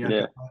took Onyeka.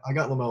 Yeah. I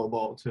got LaMelo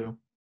Ball too.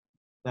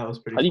 That was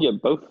pretty. How do you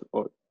get both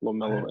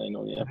LaMelo and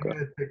Onyeka? I think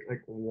I picked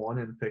like 1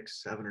 and pick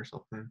 7 or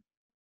something.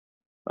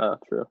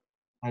 True.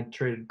 I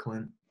traded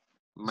Clint.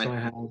 So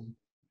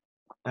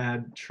I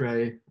had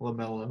Trae,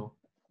 LaMelo,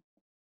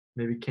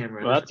 maybe Cam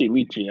Reddish. Well, that's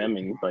elite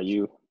GMing by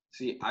you.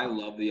 See, I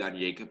love the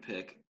Onyeka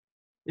pick.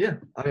 Yeah,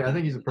 I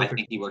think he's a perfect. I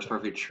think he works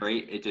perfect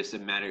trait. It just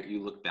didn't matter.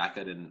 You look back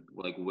at it and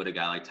like would a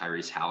guy like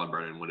Tyrese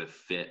Halliburton would have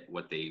fit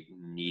what they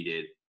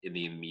needed in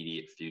the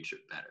immediate future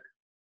better.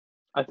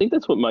 I think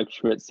that's what Mike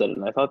Schmidt said,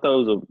 and I thought that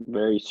was a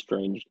very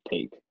strange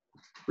take.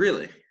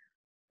 Really?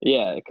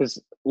 Yeah,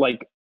 because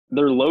like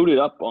they're loaded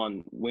up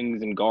on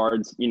wings and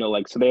guards. You know,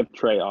 like so they have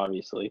Trae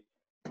obviously,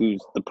 who's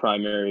the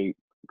primary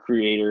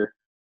creator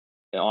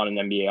on an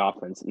NBA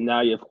offense.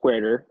 Now you have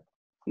Huerter.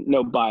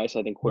 No bias,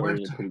 I think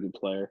Huerter is a pretty good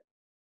player.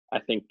 I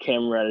think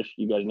Cam Reddish,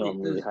 you guys know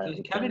I'm really high on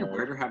Does Kevin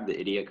Huerter have the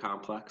idiot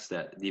complex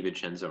that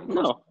DiVincenzo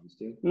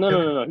and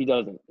No, he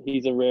doesn't.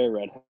 He's a rare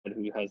redhead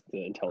who has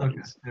the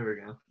intelligence. Okay, there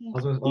we go.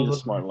 He's a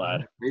smart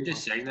lad. Are you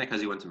just saying that because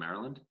he went to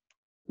Maryland?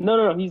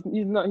 No, he's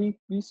not.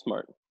 He's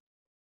smart.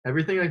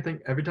 Every time I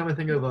think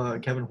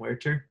of Kevin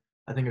Huerter,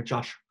 I think of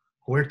Josh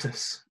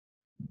Huertas.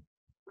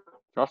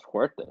 Josh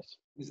Huertas?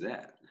 Who's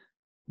that?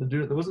 The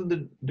dude that wasn't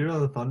the dude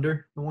on the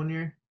Thunder the one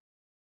year.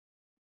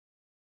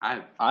 I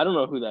don't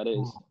know who that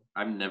is.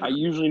 I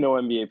usually know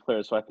NBA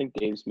players, so I think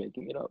Dave's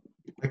making it up.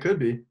 It could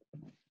be.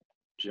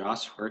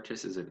 Josh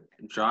Huertas? Is it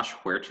Josh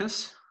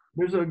Huertas?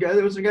 There was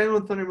a guy on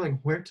the Thunder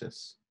like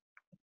Huertas.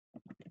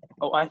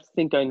 Oh, I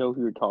think I know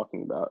who you're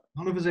talking about. I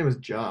don't know if his name was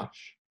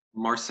Josh.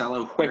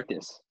 Marcelo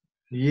Huertas.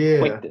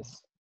 Yeah.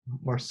 Huertas.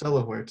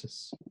 Marcelo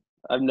Huertas.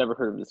 I've never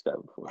heard of this guy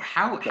before.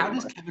 How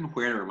does Kevin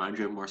Huerter remind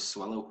you of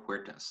Marcelo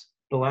Huertas?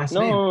 The last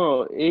name.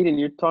 No, Aidan,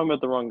 you're talking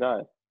about the wrong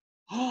guy.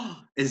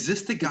 Is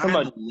this the guy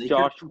about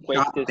Josh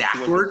Huertas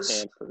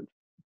backwards?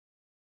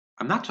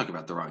 I'm not talking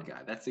about the wrong guy.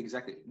 That's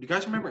exactly. Do you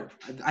guys remember?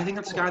 I think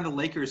that's the guy on the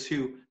Lakers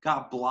who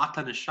got blocked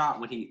on a shot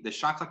when the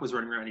shot clock was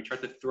running around. He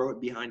tried to throw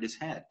it behind his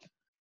head.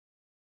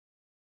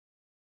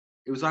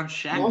 It was on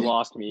Shaq. You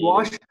lost me.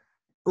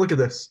 Look at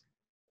this.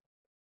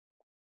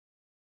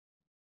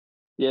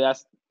 Yeah,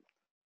 that's.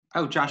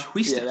 Oh, Josh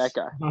Huestis. Yeah, that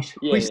guy. Josh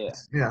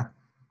Huestis. Yeah.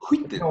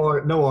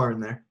 Huestis. No R in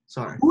there.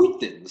 Sorry.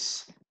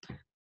 Huestis.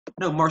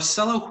 No,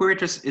 Marcelo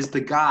Huertas is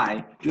the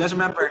guy. Do you guys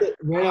remember?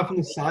 Right off on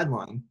the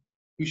sideline.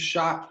 Who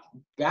shot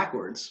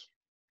backwards.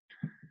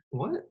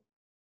 What?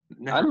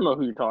 No. I don't know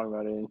who you're talking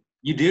about, Aidan.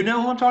 You do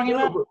know who I'm talking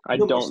about? I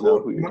don't know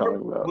who you're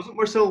talking about. Wasn't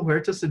Marcelo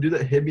Huertas the dude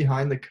that hid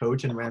behind the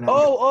coach and ran out?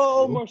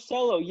 Oh,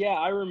 Marcelo. Yeah,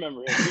 I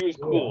remember him. He was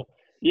cool.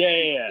 Yeah.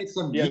 Yeah,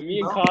 me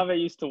and Kave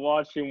used to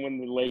watch him when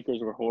the Lakers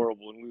were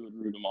horrible, and we would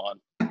root him on.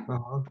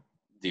 Uh-huh.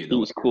 Dude, he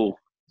was cool.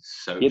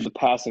 So he had the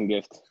passing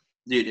gift.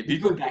 Dude, if you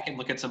go back and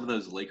look at some of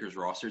those Lakers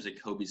rosters in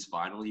Kobe's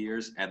final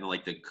years and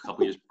like the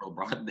couple years before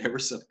LeBron, there were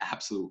some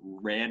absolute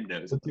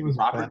randos.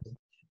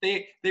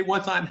 They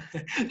one time.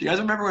 Do you guys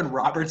remember when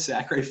Robert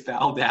Sacre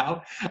fouled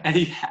out and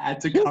he had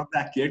to come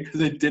back in because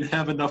they didn't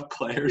have enough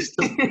players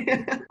to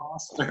the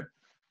roster?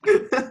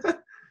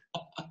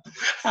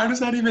 How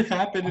does that even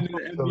happen in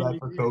an NBA?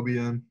 For Kobe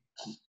in.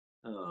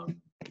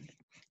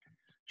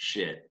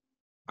 Shit.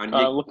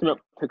 Looking up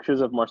pictures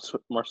of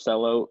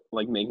Marcelo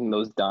like making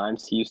those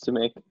dimes he used to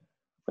make.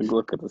 Like,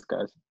 look at this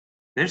guy's.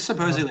 There's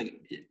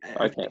supposedly you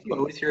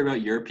always hear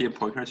about European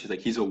point guards.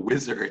 He's a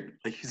wizard.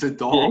 Like he's a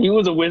dog. Yeah, he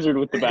was a wizard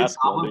with the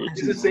basketball.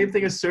 It's the same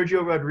thing as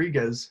Sergio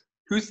Rodriguez.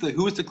 Who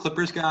was the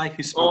Clippers guy?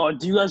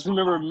 Do you guys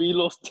remember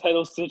Milos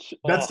Teodosic?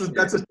 That's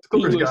a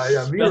Clippers guy.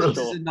 Yeah, Milos.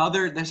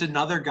 There's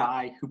another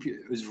guy who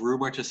was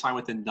rumored to sign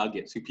with the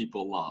Nuggets, who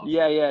people love.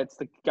 Yeah, it's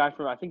the guy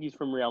from. I think he's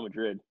from Real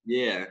Madrid.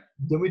 Yeah.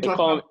 Then we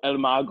call him El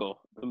Mago,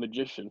 the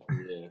magician.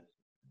 Yeah.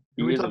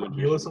 Did we talk about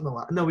Milos in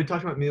the No, we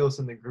talked about Milos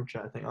in the group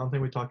chat. I don't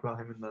think we talked about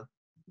him in the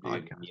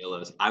podcast.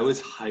 Milos. I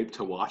was hyped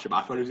to watch him.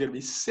 I thought he was gonna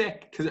be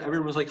sick because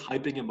everyone was like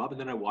hyping him up, and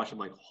then I watched him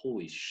like,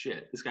 holy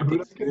shit, this guy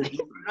plays. Who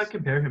did I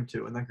compare him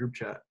to in that group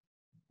chat?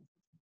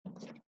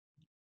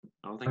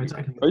 I don't think.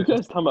 Are you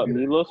guys talking about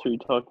Milos, or are you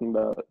talking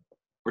about?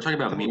 We're talking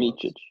about Milos.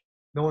 Micic.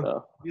 No one.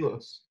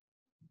 Milos.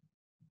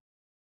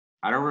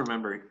 I don't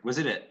remember. Was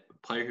it a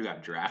player who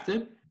got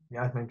drafted?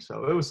 Yeah, I think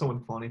so. It was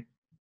someone funny.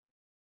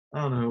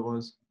 I don't know who it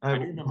was. I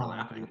do remember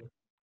laughing.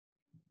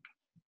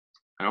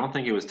 I don't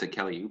think it was to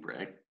Kelly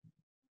Oubre.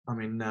 I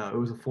mean, no, it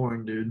was a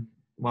foreign dude.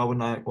 Why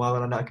would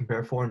I not compare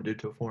a foreign dude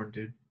to a foreign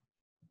dude?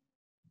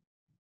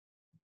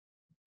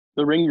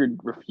 The Ringer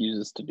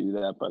refuses to do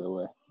that, by the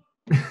way.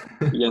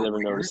 You guys ever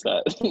noticed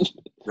that?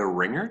 The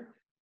Ringer?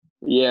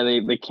 Yeah,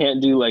 they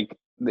can't do like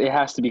it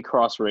has to be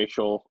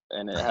cross-racial,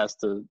 and it has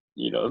to,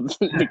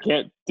 they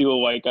can't do a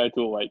white guy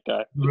to a white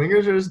guy. The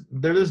Ringers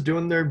they're just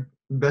doing their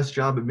best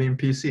job at being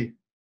PC.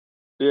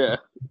 Yeah.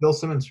 Bill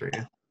Simmons for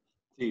you.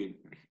 Dude,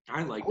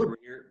 I like the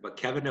Ringer, but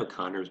Kevin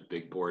O'Connor's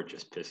big board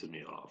just pisses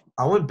me off.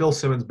 I want Bill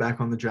Simmons back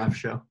on the draft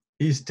show.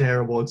 He's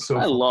terrible. It's so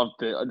I fun.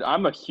 loved it.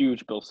 I'm a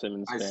huge Bill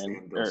Simmons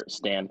fan.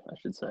 Stan, I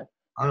should say.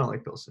 I don't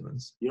like Bill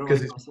Simmons. You don't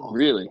like Bill Simmons?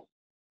 Really?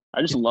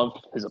 I just love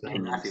his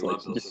opinions. Rafi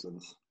loves Bill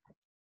Simmons.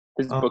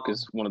 His book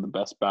is one of the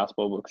best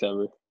basketball books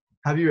ever.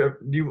 Do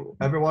you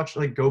ever watch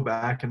go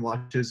back and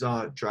watch his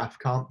draft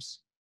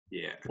comps?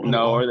 Yeah.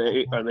 No, are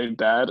they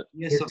bad?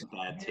 He has some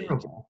bad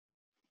takes.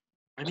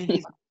 I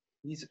mean,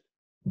 he's.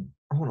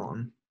 Hold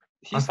on.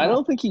 I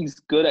don't think he's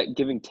good at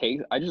giving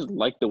takes. I just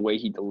like the way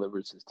he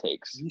delivers his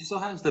takes. He still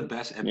has the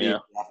best NBA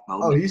draft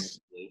moment. Oh,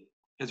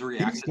 his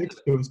reaction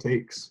to his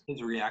takes.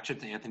 His reaction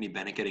to Anthony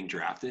Bennett getting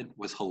drafted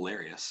was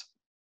hilarious.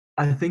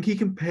 I think he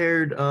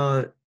compared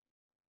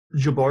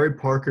Jabari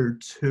Parker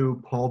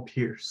to Paul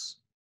Pierce.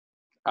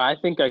 I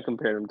think I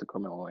compared him to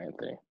Carmelo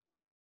Anthony.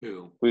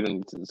 Who? We don't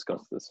need to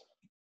discuss this.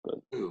 But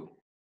who?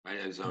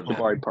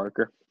 Jabari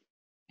Parker.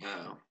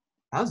 Oh.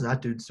 How's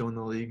that dude still in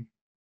the league?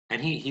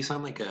 And he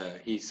signed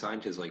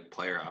signed his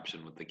player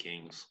option with the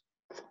Kings.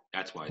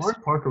 That's why.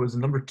 Jabari Parker was the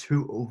number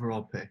 2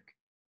 overall pick.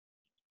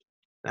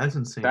 That's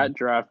insane. That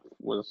draft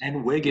was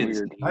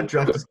Wiggins. That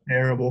draft was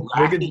terrible.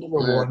 Wiggins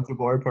number 1,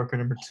 Jabari Parker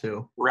number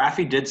 2.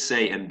 Rafi did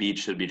say Embiid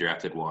should be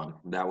drafted 1.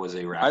 That was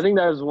a Rafi. I think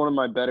that was one of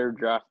my better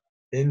draft.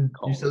 You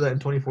said that in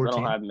 2014. I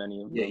don't have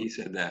many of them. Yeah, he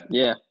said that.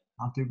 Yeah.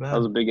 Not too bad. I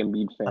was a big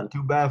Embiid fan. Not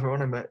too bad for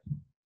when I met.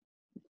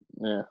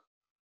 Yeah.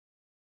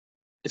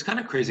 It's kind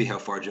of crazy how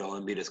far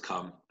Joel Embiid has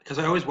come. Because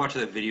I always watch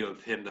that video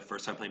of him the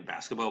first time playing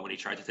basketball when he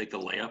tried to take the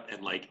layup and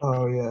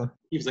oh yeah,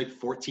 he was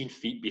 14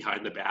 feet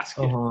behind the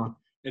basket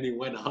and he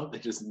went up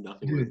and just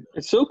nothing. Dude,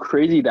 it's so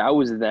crazy that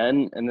was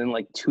then, and then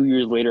 2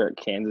 years later at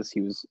Kansas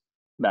he was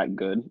that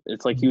good.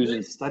 It's like he was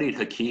just studied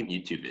Hakeem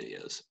YouTube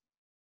videos.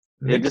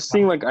 Yeah, just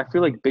seeing I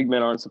feel like big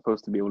men aren't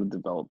supposed to be able to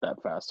develop that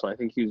fast. So I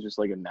think he was just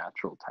a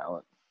natural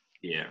talent.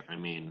 Yeah, I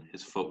mean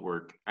his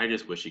footwork. I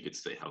just wish he could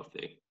stay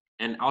healthy.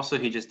 And also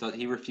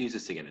he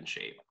refuses to get in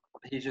shape.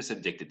 He's just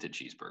addicted to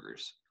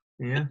cheeseburgers.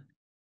 Yeah.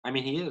 I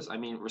mean he is. I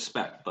mean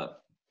respect,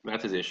 but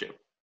that's his issue.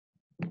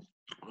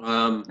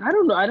 I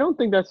don't know. I don't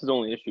think that's his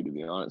only issue, to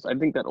be honest. I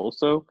think that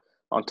also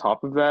on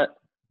top of that,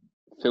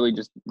 Philly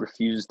just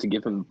refuses to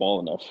give him the ball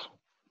enough.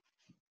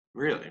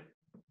 Really?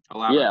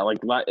 Yeah,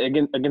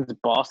 against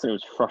Boston, it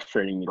was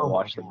frustrating me to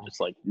watch them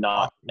just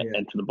not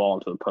enter the ball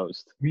into the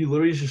post. We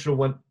literally just should have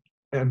went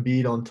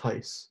Embiid on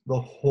Tice the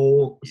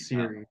whole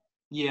series.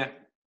 Yeah,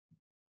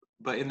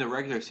 but in the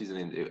regular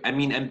season, I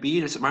mean,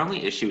 Embiid is my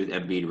only issue with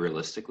Embiid.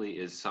 Realistically,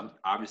 is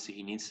obviously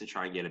he needs to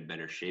try and get in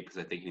better shape because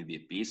I think he'd be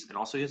a beast, and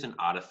also he has an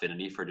odd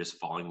affinity for just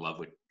falling in love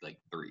with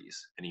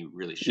threes, and he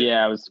really should.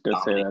 Yeah, I was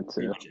gonna say that too.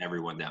 Pretty much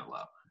everyone down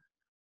low.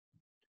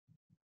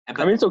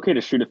 I mean, it's okay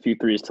to shoot a few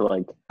threes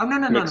to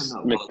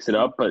mix it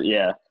up, but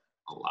yeah,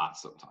 a lot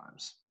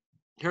sometimes.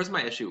 Here's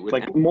my issue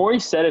with Morey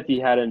said if he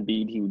had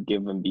Embiid, he would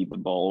give Embiid the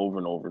ball over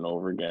and over and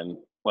over again.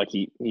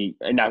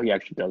 And now he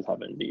actually does have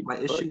Embiid. My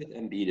issue with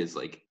Embiid is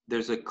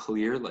there's a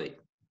clear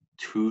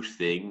 2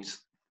 things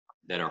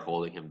that are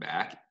holding him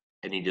back,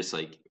 and he just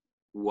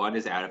one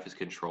is out of his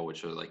control,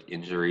 which are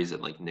injuries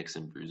and nicks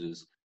and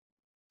bruises.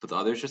 But the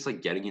other is just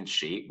getting in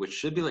shape, which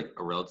should be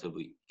a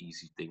relatively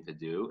easy thing to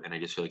do, and I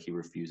just feel he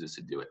refuses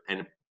to do it.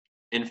 And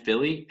in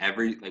Philly,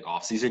 every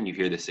offseason, you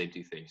hear the same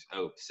 2 things.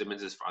 Oh,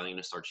 Simmons is finally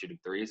going to start shooting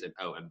threes, and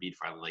Embiid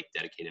finally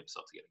dedicated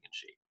himself to getting in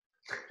shape.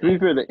 To be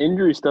fair, the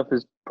injury stuff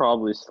is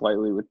probably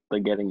slightly with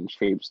the getting in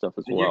shape stuff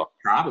as well.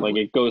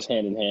 Probably. It goes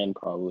hand in hand,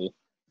 probably.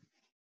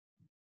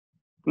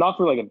 Not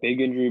for a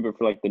big injury, but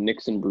for the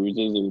nicks and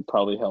bruises, it would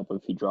probably help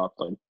if he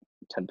dropped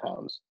 10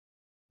 pounds.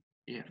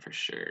 Yeah, for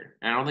sure.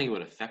 And I don't think it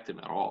would affect him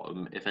at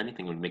all. If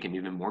anything, it would make him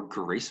even more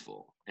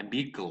graceful.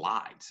 Embiid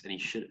glides, and he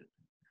shouldn't.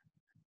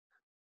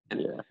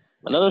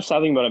 Another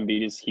sad thing about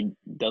Embiid is he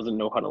doesn't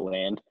know how to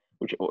land,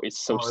 which is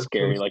so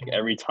scary. So scary.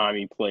 Every time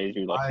he plays,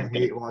 you're I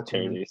hate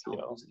watching him.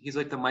 He's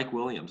like the Mike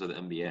Williams of the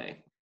NBA.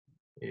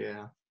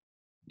 Yeah.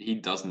 He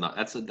does not.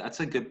 That's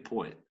a good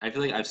point. I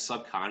feel I've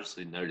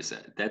subconsciously noticed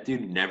that. That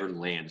dude never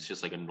lands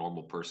just like a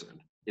normal person.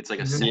 It's like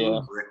a set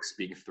of bricks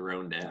being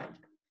thrown down.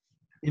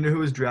 You know who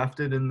was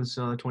drafted in this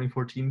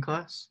 2014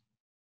 class?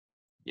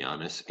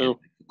 Giannis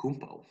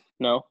Antetokounmpo.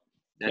 No,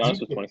 Giannis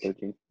was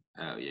 2013.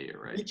 Oh, yeah,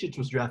 you're right. Vicic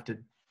was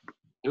drafted.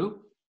 Who?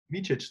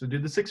 Vicic, the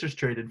dude the Sixers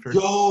traded for.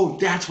 Yo,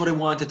 that's what I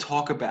wanted to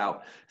talk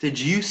about. Did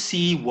you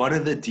see one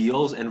of the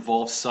deals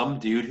involve some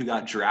dude who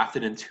got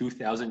drafted in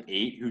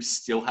 2008 who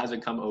still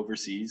hasn't come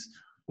overseas?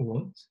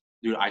 What?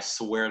 Dude, I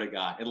swear to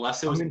God.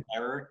 Unless it was an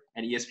error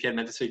and ESPN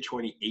meant to say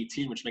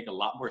 2018, which make a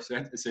lot more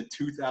sense. It's a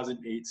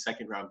 2008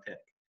 second-round pick.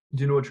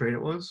 Do you know what trade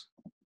it was?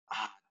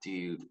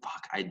 Dude,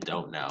 fuck, I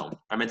don't know.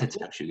 I meant to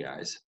text you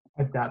guys.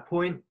 At that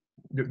point,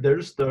 they're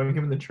just throwing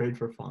him in the trade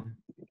for fun.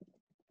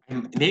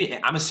 Maybe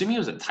I'm assuming it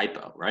was a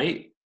typo,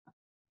 right?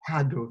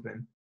 Had to have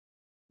been.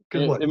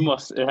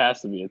 It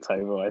has to be a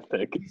typo, I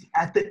think. He's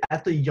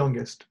at the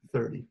youngest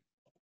 30.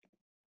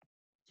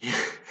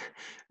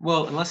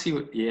 Well, unless he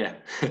would, yeah.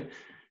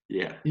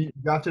 Yeah. He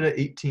drafted at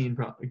 18,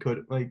 probably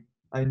could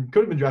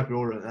have been drafted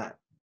older than that.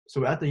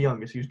 So at the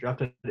youngest, he was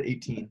drafted at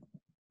 18.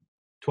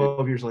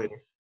 12 years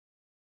later.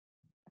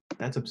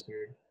 That's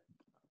absurd.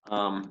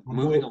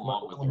 Moving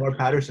along with Lamar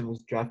Patterson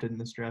was drafted in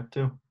this draft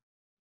too.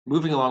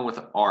 Moving along with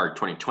our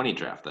 2020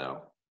 draft,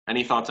 though.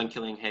 Any thoughts on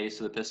Killian Hayes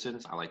to the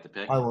Pistons? I like the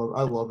pick. I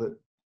love it.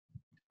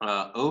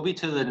 Obi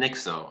to the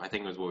Knicks, though. I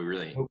think was what we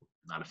really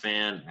not a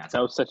fan. That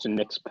was such a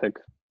Knicks pick.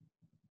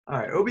 All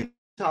right, Obi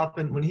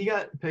Toppin, when he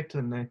got picked to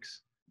the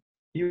Knicks,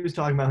 he was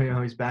talking about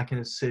how he's back in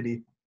his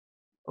city.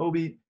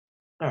 Obi,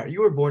 all right,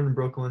 you were born in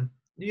Brooklyn.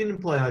 You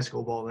didn't play high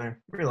school ball there.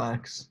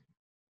 Relax.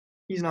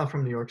 He's not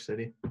from New York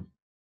City.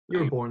 You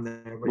were born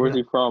there. Where's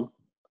he from?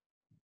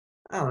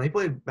 I don't know. He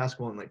played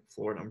basketball in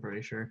Florida, I'm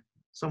pretty sure.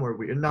 Somewhere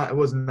weird. It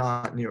was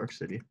not New York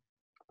City.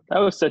 That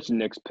was such a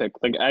Knicks pick.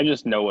 I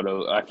just know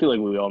I feel like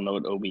we all know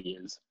what Obi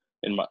is.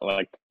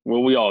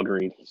 We all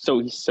agree. So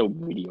he's so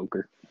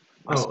mediocre.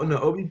 Oh no,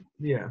 Obi,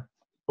 yeah.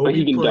 But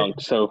he can dunk,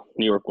 so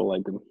New York will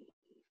like him.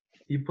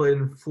 He played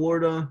in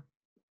Florida,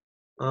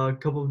 a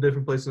couple of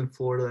different places in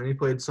Florida, and he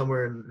played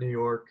somewhere in New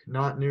York.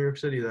 Not New York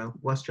City though,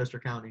 Westchester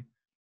County.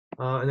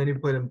 And then he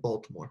played in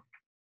Baltimore.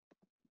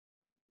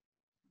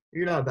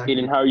 You're not back.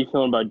 Aidan, how are you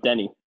feeling about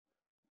Denny?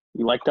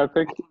 You like that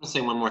pick? I want to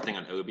say one more thing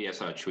on Obi. I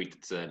saw a tweet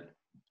that said,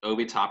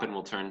 Obi Toppin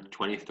will turn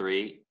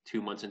 23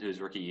 2 months into his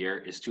rookie year,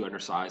 is too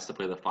undersized to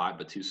play the 5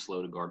 but too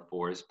slow to guard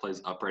 4s,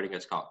 plays upright and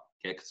gets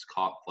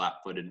caught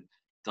flat-footed,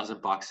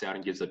 doesn't box out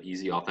and gives up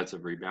easy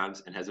offensive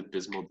rebounds, and has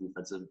abysmal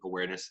defensive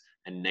awareness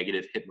and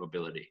negative hip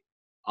mobility.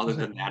 Other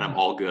than that, I'm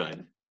all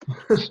good.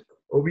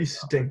 Obi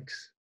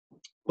stinks.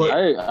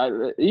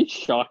 But he's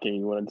shocking.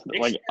 He went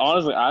into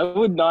honestly, I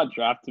would not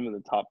draft him in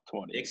the top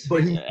 20.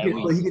 But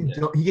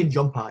he can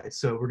jump high,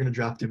 so we're gonna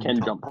draft him. He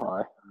can jump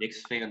high.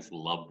 Knicks fans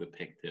love the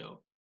pick too.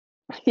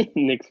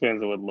 Knicks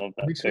fans would love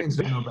that. Knicks fans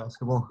don't know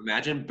basketball.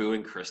 Imagine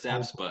booing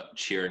Kristaps, but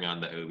cheering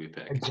on the Obi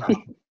pick.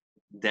 Exactly.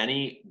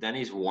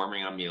 Denny's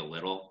warming on me a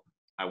little.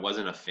 I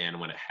wasn't a fan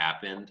when it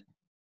happened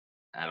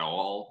at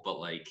all, but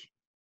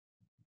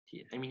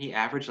he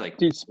averaged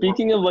Dude,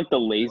 speaking of the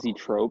lazy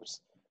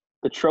tropes.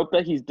 The trope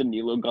that he's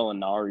Danilo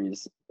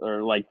Gallinari's,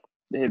 or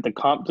the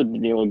comp to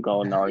Danilo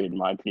Gallinari, in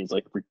my opinion,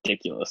 is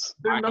ridiculous.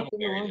 I can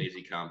very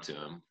lazy comp to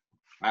him.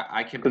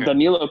 I compare. But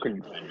Danilo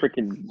can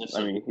freaking.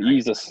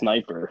 He's a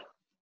sniper.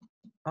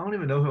 I don't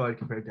even know who I'd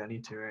compare Denny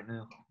to right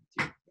now.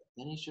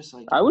 Denny's just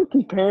I would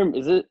compare him.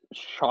 Is it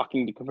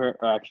shocking to compare?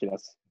 Or actually,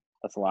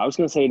 that's a lie. I was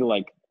gonna say to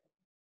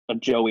a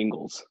Joe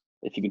Ingles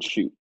if you could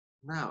shoot.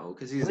 No,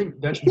 because I think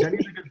Denny's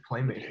a good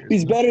playmaker.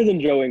 He's better than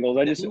Joe Ingles.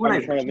 I'm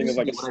trying to think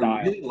of a style. What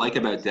I really like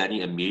about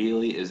Denny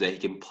immediately is that he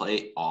can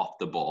play off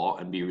the ball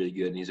and be really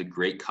good, and he's a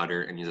great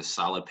cutter, and he's a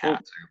solid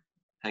passer.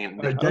 I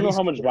don't know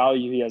how much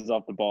value he has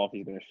off the ball if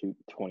he's going to shoot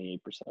 28%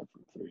 from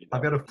 3.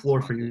 I've got a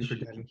floor for you for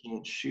Denny. He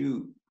can't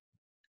shoot.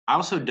 I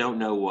also don't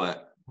know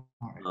what.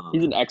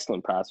 He's an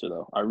excellent passer,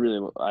 though.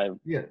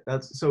 Yeah,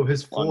 that's so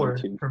his floor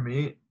for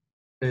me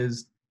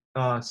is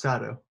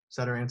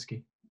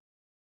Satoransky.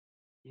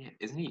 Yeah,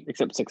 isn't he?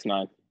 Except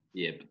 6'9".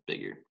 Yeah, but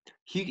bigger.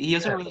 He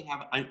doesn't really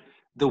have.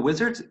 The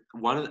Wizards.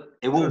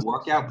 It will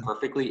work out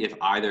perfectly if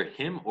either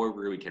him or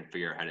Rui can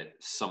figure out how to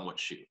somewhat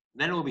shoot.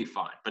 Then it will be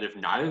fine. But if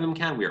neither of them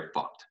can, we are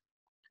fucked.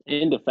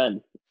 And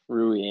defend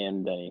Rui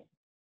and Denny.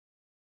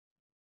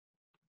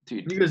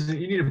 Dude, because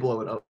you need to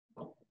blow it up.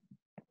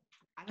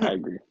 I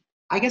agree.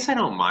 I guess I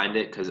don't mind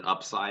it because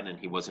upside and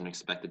he wasn't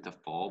expected to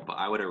fall. But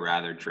I would have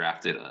rather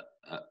drafted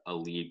a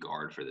lead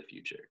guard for the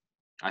future.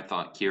 I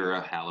thought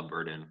Kira,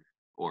 Halliburton.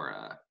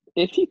 Or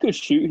if he could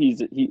shoot,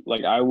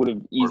 I would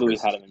have easily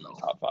had him in the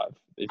top 5.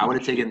 I would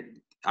have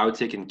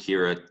taken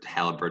Kira,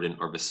 Halliburton,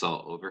 or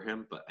Vassell over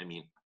him, but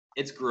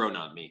it's grown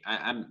on me.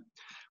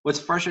 What's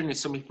frustrating is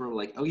so many people are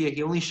like, oh yeah,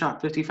 he only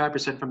shot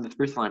 55% from the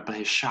free throw line, but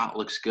his shot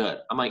looks good.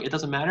 I'm like, it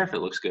doesn't matter if it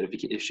looks good if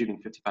he is shooting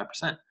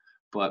 55%.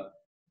 But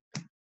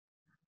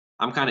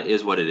I'm kind of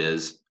is what it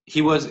is.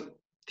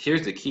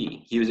 Here's the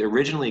key. He was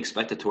originally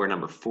expected to wear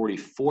number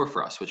 44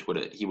 for us, which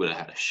he would have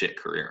had a shit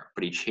career.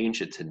 But he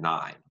changed it to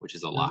 9, which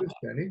is a lot.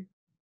 Denny?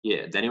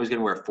 Yeah, Denny was going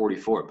to wear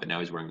 44, but now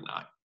he's wearing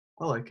 9.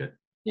 I like it.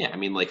 Yeah, I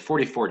mean, like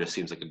 44 just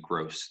seems like a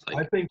gross. Like,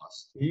 I think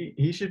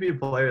he should be a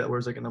player that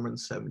wears like a number in the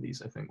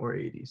 70s, I think, or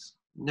 80s.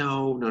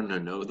 No.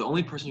 The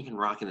only person you can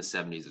rock in the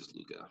 70s is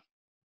Luka.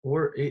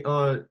 Or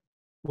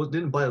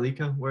didn't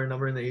Bjelica wear a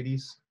number in the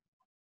 80s?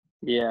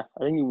 Yeah,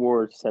 I think he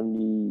wore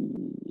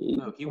 78.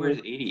 No, he wears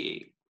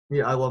 88.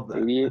 Yeah, I love that.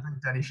 88? I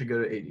think Denny should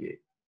go to 88.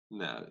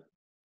 No.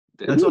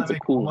 That's a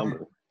cool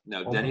number.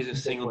 No, Denny's a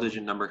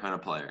single-digit number kind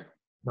of player.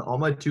 No, all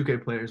my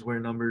 2K players wear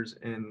numbers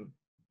in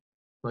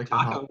like the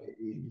high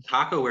 80s.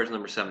 Taco wears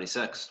number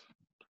 76.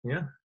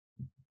 Yeah.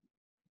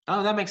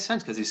 Oh, that makes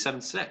sense because he's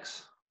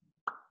 7'6".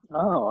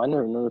 Oh, I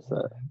never noticed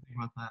that. Think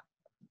about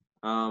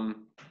that.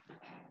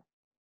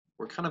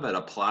 We're kind of at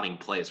a plotting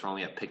place. We're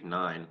only at pick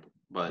 9,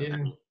 but Yeah.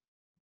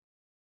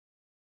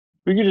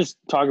 We could just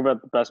talk about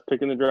the best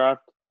pick in the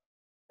draft,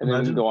 and then we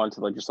Imagine- can go on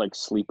to like just like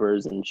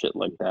sleepers and shit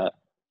like that.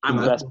 The I'm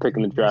best pick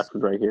in the draft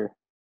was right here.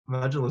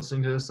 Imagine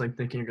listening to this, like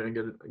thinking you're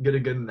gonna get a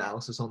good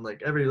analysis on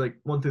like every like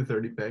 1 through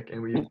 30 pick,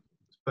 and we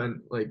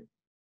spent like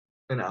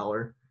an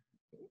hour.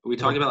 we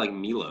talked about like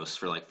Milos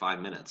for like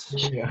 5 minutes.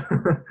 Yeah.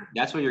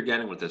 That's what you're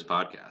getting with this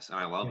podcast, and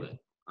I love it.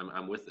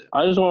 I'm with it.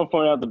 I just want to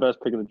point out the best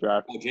pick of the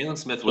draft. Oh, Jalen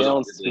Smith was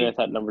Jalen Smith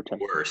at number 10.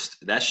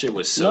 worst. That shit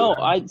was so.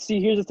 No, I see.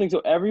 Here's the thing.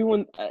 So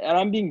everyone, and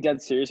I'm being dead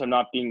serious. I'm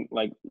not being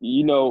like,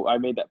 I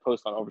made that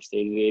post on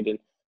Overstated Aidan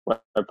where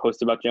I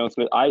posted about Jalen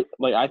Smith. I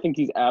think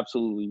he's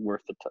absolutely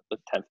worth the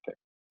 10th pick.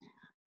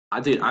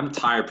 I'm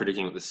tired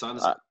predicting what the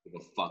Suns give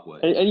a fuck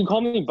what. And you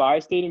call me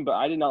biased, Aidan, but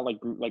I did not like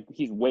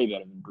he's way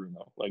better than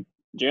Bruno. Like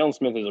Jalen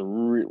Smith is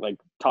a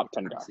top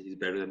 10 guy. He's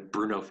better than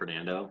Bruno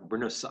Fernando.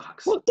 Bruno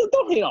sucks. Well,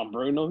 don't hate on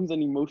Bruno. He's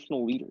an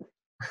emotional leader.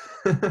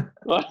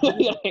 Why do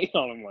you hate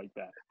on him like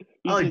that?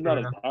 He's like just not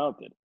as Bruno.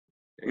 talented.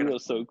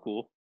 Bruno's so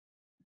cool.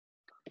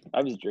 I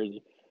have his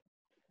jersey.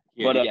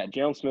 Yeah, But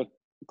Jalen Smith,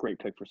 great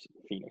pick for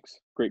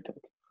Phoenix. Great pick.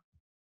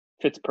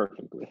 Fits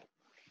perfectly.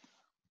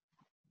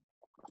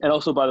 And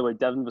also, by the way,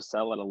 Devin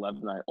Vassell at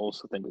 11, I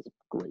also think is a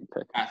great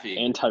pick. Rafi.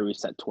 And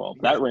Tyrese at 12.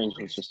 That range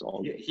was just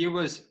all good. Here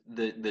was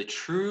the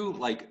true,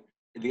 like,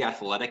 the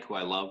Athletic, who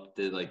I love,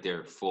 did like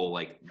their full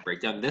like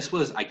breakdown. This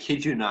was, I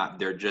kid you not,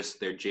 their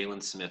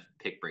Jalen Smith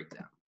pick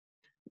breakdown.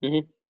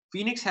 Mhm.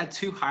 Phoenix had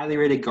 2 highly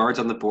rated guards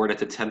on the board at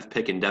the 10th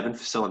pick in Devin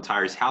Vassell and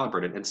Tyrese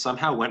Halliburton, and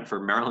somehow went for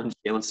Maryland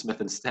Jalen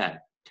Smith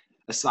instead.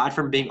 Aside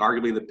from being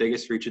arguably the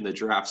biggest reach in the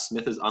draft,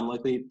 Smith is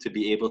unlikely to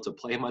be able to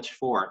play much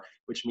for,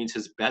 which means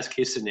his best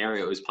case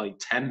scenario is playing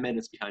 10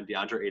 minutes behind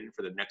DeAndre Ayton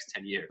for the next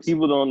 10 years.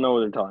 People don't know what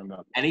they're talking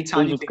about.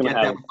 Anytime you can get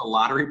that with a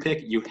lottery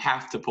pick, you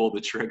have to pull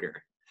the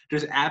trigger.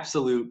 Just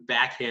absolute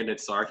backhanded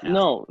sarcasm.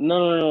 No.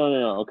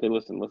 Okay,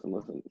 listen.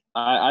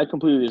 I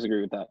completely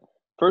disagree with that.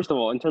 First of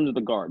all, in terms of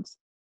the guards,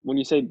 when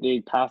you say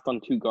they passed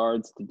on 2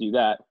 guards to do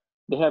that,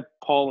 they have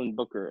Paul and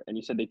Booker, and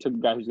you said they took a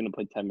guy who's going to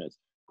play 10 minutes.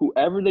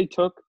 Whoever they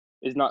took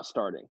is not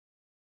starting,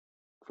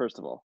 first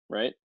of all,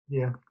 right?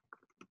 Yeah.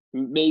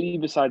 Maybe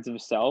besides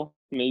Vassell,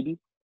 maybe.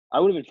 I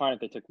would have been fine if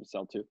they took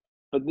Vassell too.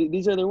 But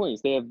these are their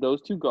wings. They have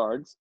those 2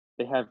 guards.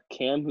 They have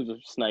Cam, who's a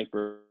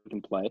sniper, who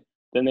can play.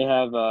 Then they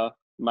have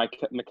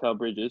Mikal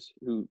Bridges,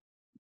 who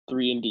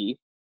 3 and D.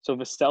 So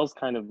Vassell's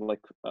kind of like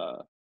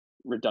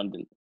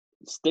redundant.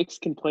 Sticks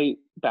can play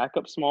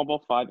backup small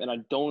ball 5, and I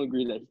don't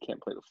agree that he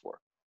can't play the 4.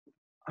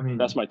 I mean,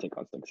 that's my take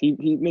on Sticks.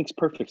 He makes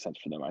perfect sense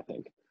for them, I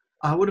think.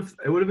 It would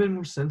have made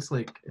more sense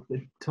like if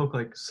they took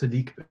like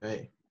Sadiq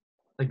Bey.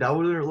 Like that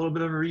would have been a little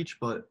bit of a reach,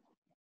 but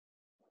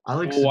I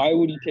like. Well, why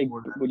would you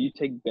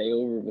take Bey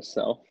over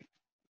Vassell?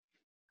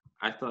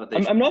 I thought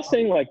I'm not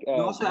saying like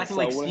you're also acting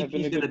like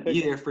CP's gonna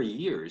be there for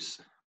years.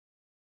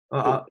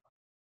 Huh?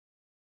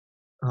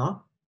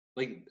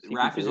 Like CP3.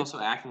 Rafi's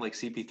also acting like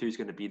CP3 is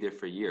gonna be there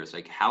for years.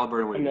 Like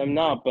Halliburton. I'm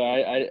not, but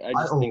I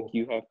just think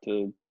you have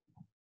to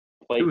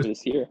play for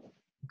this year.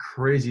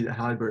 Crazy that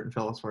Halliburton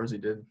fell as far as he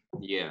did.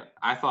 Yeah,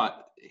 I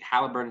thought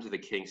Halliburton to the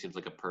Kings seems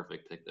like a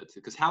perfect pick though, too,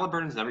 because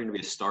Halliburton's never going to be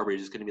a star, but he's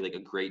just going to be like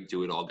a great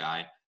do-it-all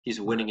guy. He's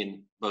winning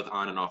in both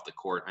on and off the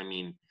court. I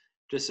mean,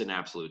 just an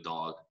absolute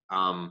dog.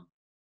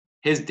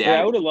 His dad.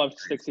 Yeah, I would have loved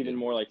 6 even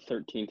more, like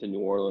 13 to New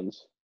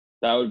Orleans.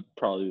 That would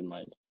probably be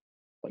my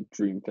like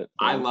dream fit.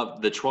 I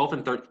love the 12th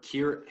and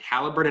 13th.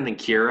 Halliburton and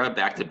Kira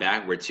back to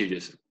back were 2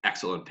 just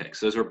excellent picks.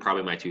 Those were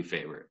probably my 2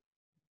 favorite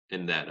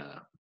in that.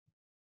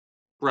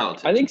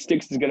 Relative. I think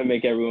Sticks is going to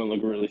make everyone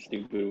look really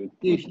stupid with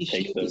he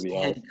takes his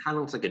head. He kind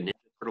of looks like a Ninja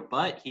Turtle,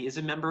 but he is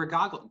a member of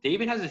Goggles.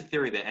 David has a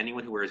theory that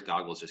anyone who wears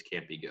goggles just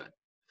can't be good.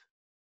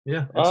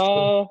 Yeah.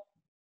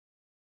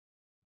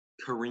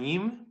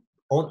 Kareem?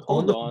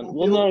 Hold on.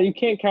 Well, no, you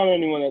can't count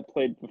anyone that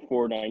played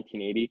before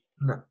 1980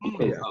 No.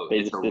 because they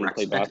just didn't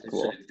play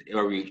basketball.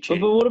 But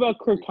what about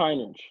Kirk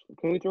Heinrich?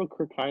 Can we throw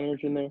Kirk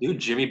Heinrich in there? Dude,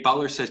 Jimmy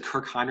Butler says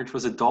Kirk Heinrich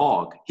was a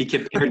dog. He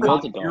compared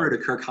Kira to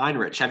Kirk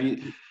Heinrich. Have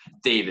you,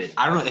 David?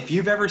 I don't know if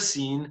you've ever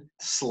seen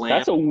Slam.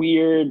 That's a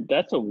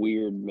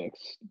weird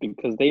mix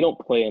because they don't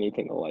play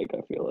anything alike.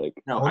 I feel like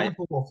on the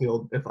football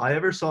field. If I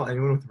ever saw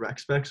anyone with rec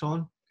specs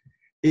on,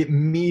 it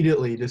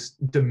immediately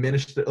just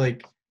diminished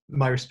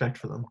my respect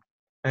for them.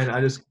 And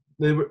I just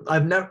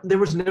There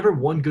was never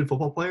one good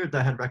football player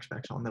that had rec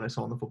specs on that I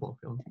saw on the football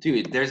field.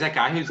 Dude, there's that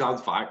guy who's on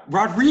fire.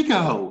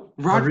 Rodrigo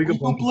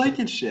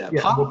Blankenship.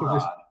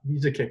 Yeah,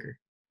 he's a kicker.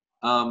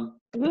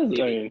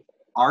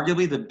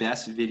 Arguably the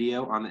best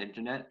video on the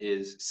internet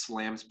is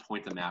Slams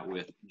point them out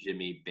with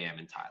Jimmy, Bam,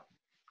 and Tyler.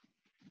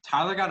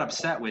 Tyler got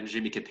upset when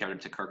Jimmy compared him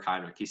to Kirk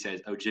Heinrich. He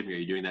says, "Oh, Jimmy, are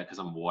you doing that because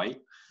I'm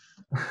white?"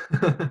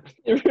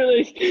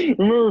 Really?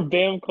 Remember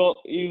Bam called?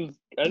 I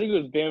think it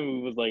was Bam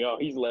who was like, "Oh,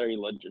 he's Larry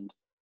Legend."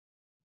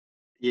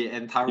 Yeah,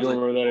 and Tyler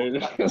was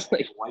like, that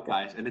like white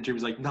guys, and then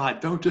Jimmy's like, "Nah,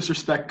 don't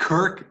disrespect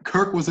Kirk.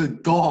 Kirk was a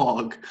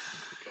dog."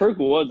 Kirk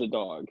was a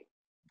dog,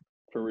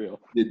 for real.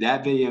 Dude,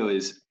 that video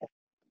is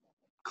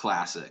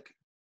classic.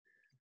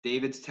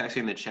 David's texting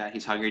in the chat.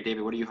 He's hungry.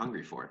 David, what are you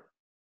hungry for?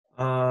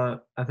 I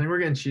think we're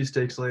getting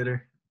cheesesteaks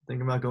later.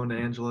 Thinking about going to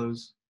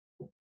Angelo's.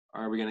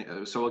 Are we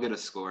gonna? So we'll get a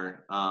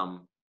score.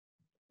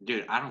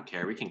 Dude, I don't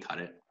care. We can cut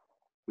it.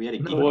 We had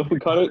a. Well, if we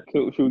cut it,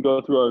 should we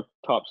go through our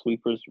top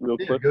sleepers real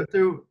quick? Go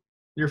through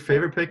your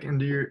favorite pick and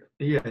do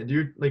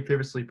your like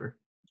favorite sleeper.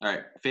 All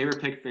right,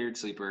 favorite pick, favorite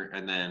sleeper,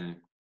 and then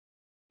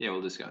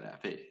we'll just go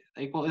that.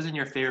 Like, well, isn't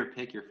your favorite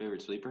pick your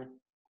favorite sleeper?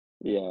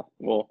 Yeah.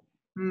 Well.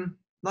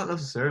 Not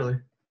necessarily.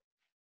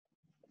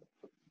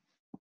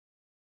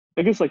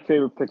 I guess like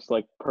favorite picks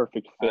like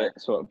perfect fit. Right.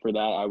 So for that,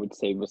 I would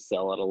say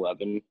Vassell at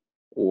 11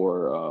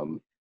 or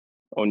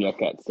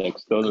Onyeka at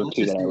 6. Those are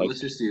two that I like. Let's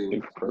just do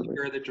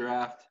leader of the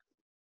draft,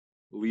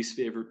 least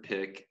favorite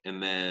pick,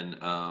 and then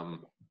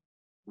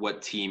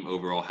what team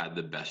overall had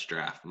the best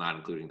draft, not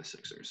including the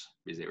Sixers,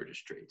 because they were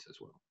just trades as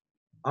well.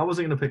 I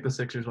wasn't going to pick the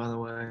Sixers, by the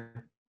way.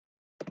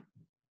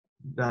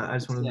 I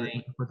just wanted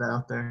to put that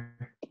out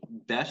there.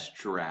 Best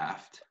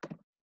draft.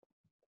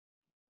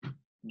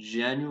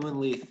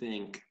 Genuinely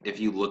think if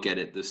you look at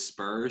it, the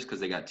Spurs, because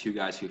they got two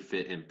guys who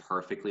fit in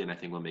perfectly and I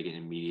think will make an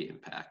immediate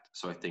impact.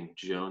 So I think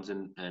Jones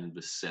and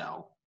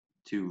Vassell,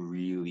 two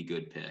really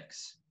good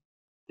picks.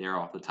 They're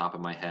off the top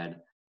of my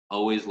head.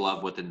 Always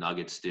love what the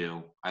Nuggets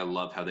do. I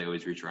love how they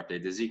always reach for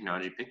update. The Zeke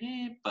Naji pick,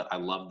 but I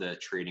love the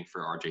trading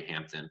for RJ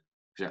Hampton.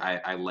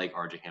 I like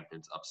RJ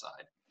Hampton's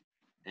upside.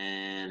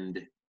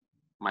 And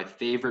my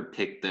favorite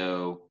pick,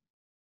 though,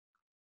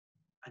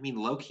 I mean,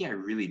 low-key, I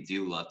really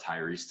do love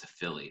Tyrese to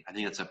Philly. I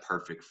think that's a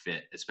perfect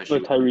fit, especially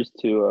with Tyrese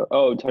to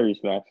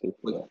Tyrese Maxey.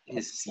 With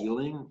his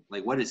ceiling,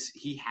 like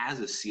he has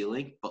a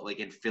ceiling, but like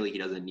in Philly, he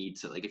doesn't need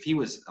to. Like if he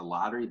was a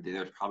lottery,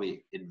 there's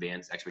probably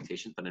advanced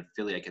expectations, but in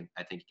Philly, I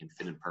think he can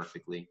fit in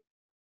perfectly.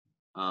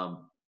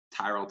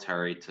 Tyrell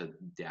Terry to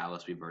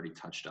Dallas, we've already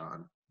touched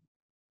on.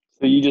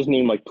 So you just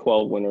named like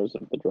 12 winners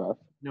of the draft.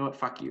 You know what?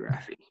 Fuck you,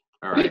 Rafi.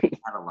 All right,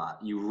 not a lot.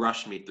 You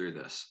rushed me through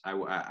this. I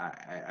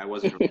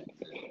wasn't.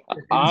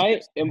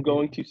 I'm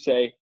going to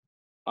say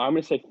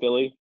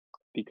Philly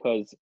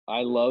because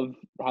I love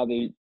how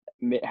they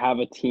have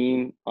a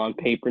team on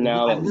paper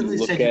now that you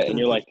look at and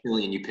you're like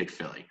Philly, and you pick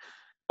Philly.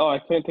 Oh, I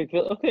couldn't pick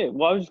Philly. Okay,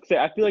 well I was just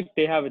gonna say I feel like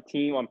they have a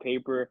team on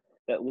paper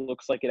that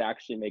looks like it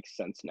actually makes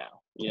sense now.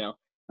 You know,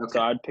 okay.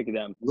 So I'd pick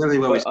them.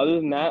 But other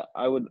than that,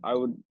 I would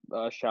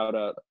shout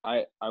out.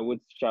 I would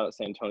shout out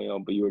San Antonio,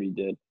 but you already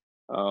did.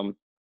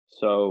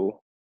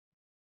 So.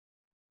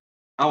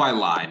 Oh, I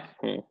lied.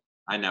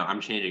 I know. I'm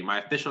changing. My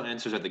official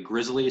answers are the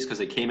Grizzlies because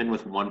they came in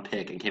with one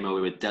pick and came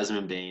away with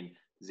Desmond Bane,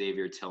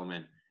 Xavier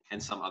Tillman,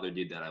 and some other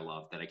dude that I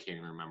love that I can't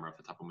even remember off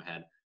the top of my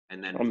head.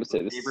 And then I'm gonna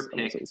say favorite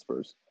pick,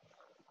 Spurs.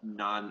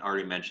 Non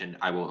already mentioned.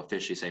 I will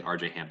officially say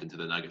RJ Hampton to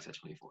the Nuggets at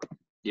 24.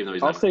 Even though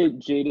he's I'll say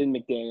Jaden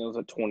McDaniels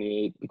at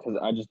 28 because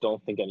I just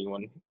don't think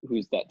anyone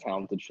who's that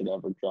talented should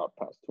ever drop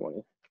past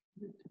 20.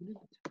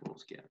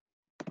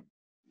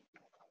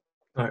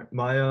 All right,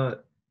 my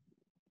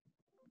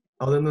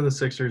other than the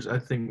Sixers, I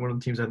think one of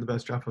the teams that had the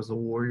best draft was the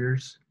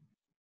Warriors.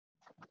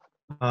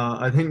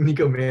 I think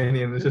Nico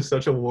Mannion is just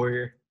such a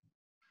warrior.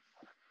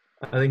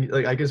 I think,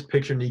 I just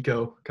picture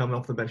Nico coming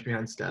off the bench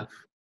behind Steph.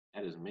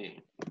 That is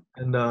me.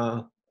 And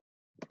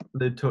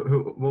they took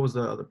what was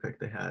the other pick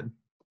they had?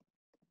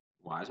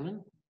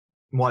 Wiseman,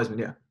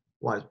 yeah,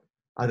 Wiseman.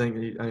 I think.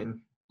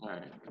 All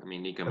right. I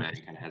mean, Nico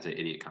Mannion kind of has an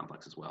idiot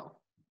complex as well.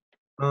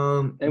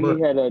 And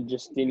we had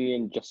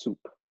Justinian Jasup.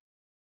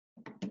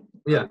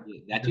 Yeah,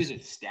 that dude's a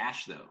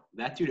stash though.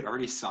 That dude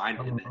already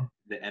signed in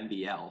the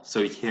NBL,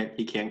 so he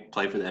can't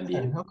play for the NBA.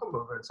 Yeah, he'll come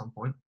over at some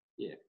point.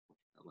 Yeah,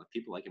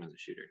 people like him as a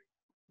shooter.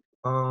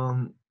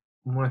 One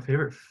of my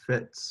favorite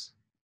fits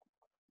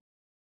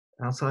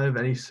outside of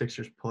any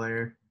Sixers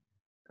player,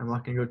 I'm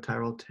not gonna go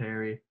Tyrell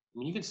Terry. I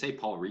mean, you can say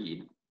Paul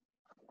Reed.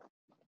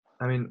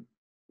 I mean,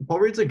 Paul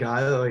Reed's a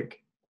guy that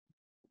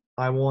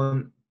I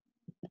want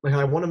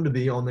him to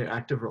be on the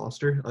active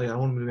roster. I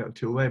want him to be on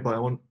two-way, but I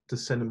want to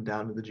send him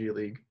down to the G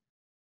League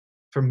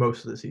for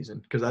most of the season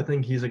because I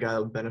think he's a guy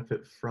that will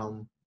benefit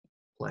from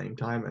playing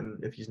time,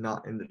 and if he's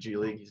not in the G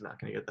League, he's not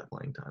going to get that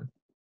playing time.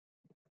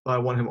 But I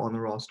want him on the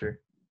roster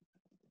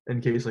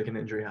in case an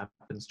injury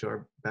happens to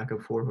our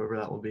backup four, whoever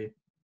that will be.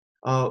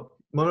 One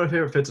of my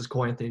favorite fits is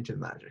Cole Anthony to the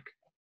Magic.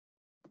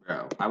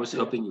 Bro, I was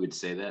hoping you would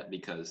say that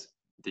because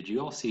did you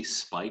all see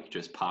Spike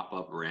just pop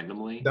up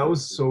randomly? That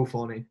was so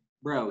funny.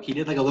 Bro, he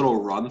did like a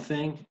little run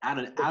thing out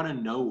of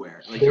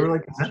nowhere. Like they were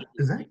like,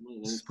 is that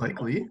Spike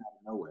Lee? Out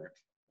of nowhere.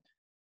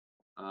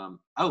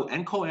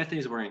 And Cole Anthony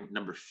is wearing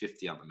number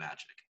 50 on the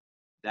Magic.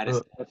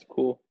 That's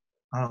cool.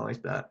 I don't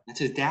like that. That's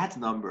his dad's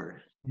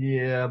number.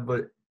 Yeah,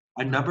 but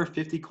a number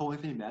 50 Cole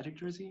Anthony Magic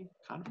jersey,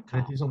 kind of.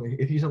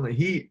 If he's on the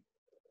Heat,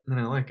 then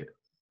I like it.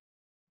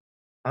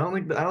 I don't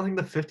think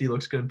the 50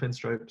 looks good in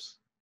pinstripes.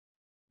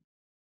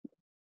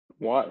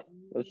 Why?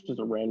 That's just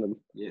a random.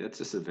 Yeah, it's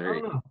just a very.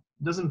 I don't know.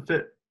 It doesn't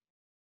fit.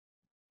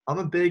 I'm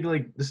a big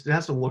this. It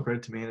has to look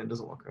right to me, and it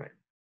doesn't look right.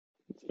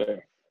 It's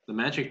fair. The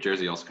Magic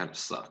jersey also kind of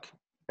suck.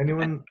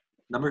 Anyone?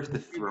 Number the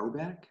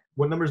throwback.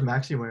 What number's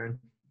Maxey wearing?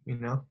 You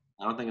know.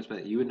 I don't think it's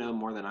been. You would know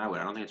more than I would.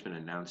 I don't think it's been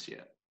announced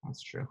yet.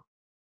 That's true.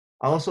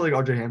 I also like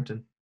RJ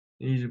Hampton.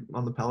 He's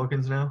on the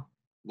Pelicans now.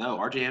 No,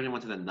 RJ Hampton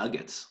went to the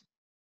Nuggets.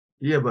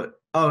 Yeah, but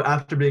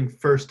after being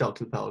first dealt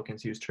to the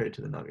Pelicans, he was traded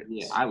to the Nuggets.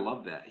 Yeah, I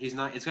love that. He's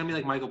not. It's gonna be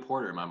like Michael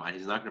Porter in my mind.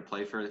 He's not gonna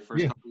play for the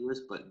first couple of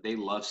years, but they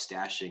love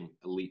stashing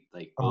elite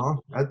like.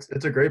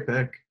 It's a great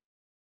pick.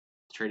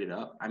 Traded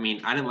up. I mean,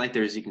 I didn't like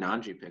their Zeke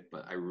Nnaji pick,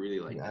 but I really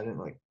like. Yeah, I don't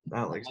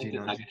like Zeke the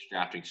Nnaji. Nuggets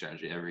drafting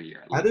strategy every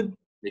year.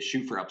 They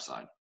shoot for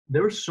upside.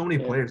 There were so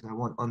many players that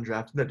went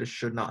undrafted that just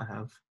should not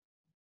have.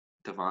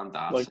 Devon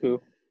Dotson. Like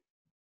who?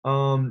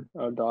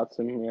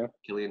 Dotson, yeah.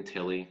 Killian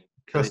Tilly.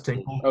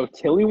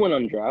 Tilly went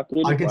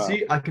undrafted.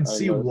 I can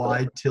see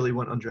why Tilly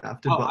went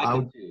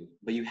undrafted,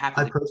 but you have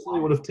to. I personally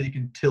would have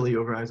taken Tilly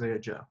over Isaiah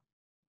Joe.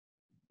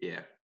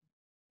 Yeah,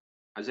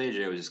 Isaiah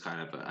Joe is just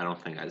kind of. I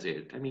don't think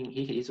Isaiah. I mean,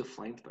 he's a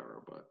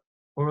flamethrower, but.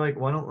 Or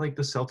why don't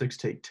the Celtics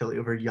take Tilly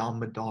over Yam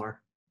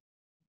Madar?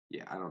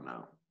 Yeah, I don't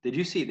know. Did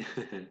you see?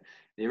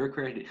 They were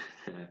created.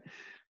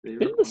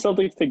 Didn't the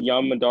Celtics take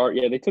Yam Madar?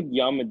 Yeah, they took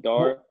Yam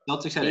Madar.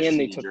 Celtics had and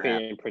they took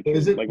Payton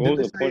Pritchard. What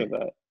was the point of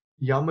that?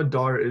 Yam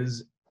Madar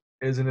is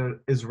an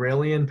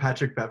Israeli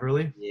Patrick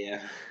Beverly.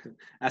 Yeah,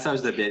 that's how I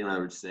was debating when I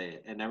would say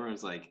it, and everyone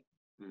was like,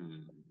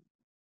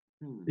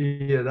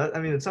 Yeah,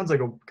 it sounds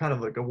like a kind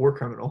of like a war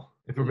criminal,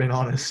 if we're being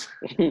honest.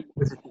 That's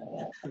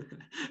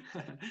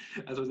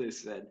what they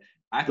said.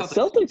 I thought the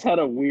Celtics had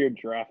a weird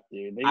draft,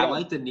 dude. I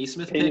liked the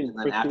Neesmith pick, and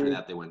then after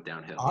that, they went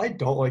downhill. I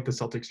don't like the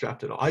Celtics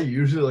draft at all. I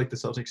usually like the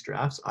Celtics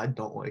drafts. I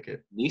don't like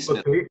it.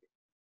 Neesmith.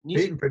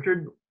 Peyton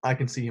Pritchard, I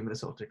can see him in a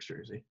Celtics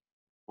jersey.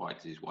 Why?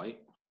 Because he's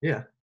white?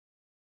 Yeah.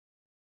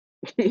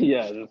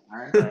 Yeah. All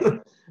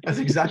right. That's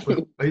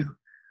exactly. I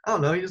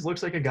don't know. He just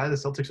looks like a guy the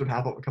Celtics would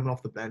have coming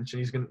off the bench, and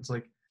he's gonna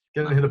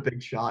hit a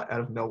big shot out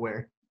of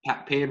nowhere.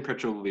 Peyton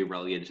Pritchard will be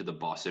relegated to the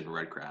Boston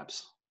Red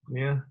Crabs.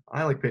 Yeah,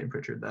 I like Peyton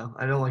Pritchard though.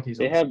 I don't like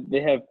They have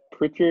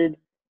Pritchard,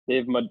 they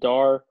have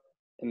Madar,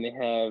 and they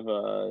have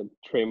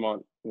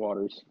Tremont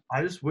Waters.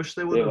 I just wish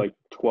they would. They have like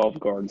 12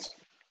 guards.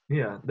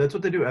 Yeah, that's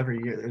what they do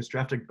every year. They just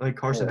draft like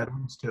Carson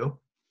Edwards too.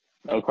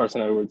 Oh,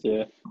 Carson Edwards,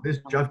 yeah. They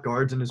just draft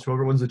guards and just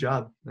whoever wins the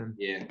job.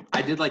 Yeah,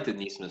 I did like the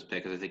Neesmith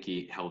pick because I think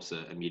he helps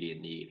an immediate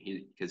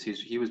need.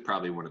 He was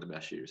probably one of the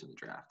best shooters in the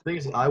draft. The thing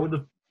is,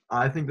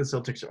 I think the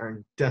Celtics are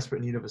in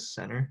desperate need of a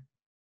center.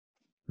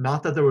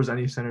 Not that there was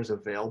any centers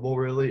available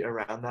really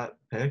around that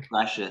pick.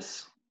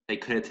 Precious. They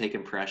could have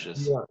taken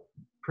Precious. Yeah,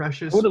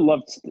 Precious. I would have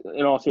loved,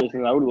 in all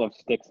seriousness, I would have loved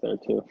Sticks there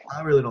too.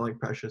 I really don't like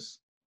Precious.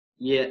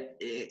 Yeah,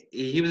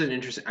 he was an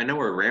interesting. I know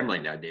we're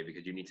rambling now, Dave,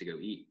 because you need to go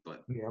eat.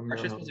 But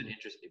Precious was an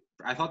interesting.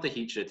 I thought the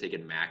Heat should have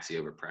taken Maxey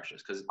over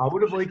Precious because I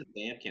would have liked.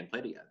 Bam can't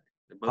play together.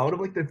 I would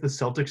have liked if the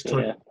Celtics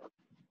took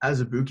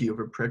Azubuike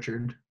over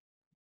Pritchard.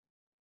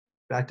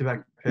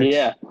 Back-to-back picks.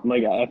 Yeah,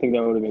 I think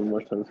that would have been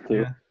more sense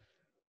too. Yeah.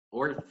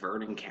 Or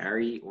Vernon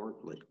Carey, or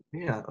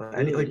because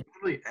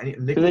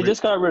they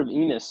just got rid of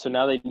Enos, so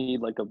now they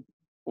need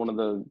one of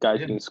the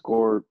guys who can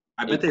score.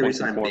 I bet they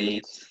re-signed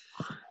Baines.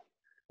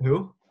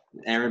 Who?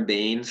 Aaron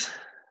Baines.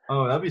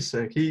 Oh, that'd be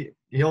sick.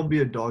 He'll be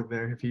a dog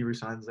there if he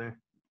resigns there.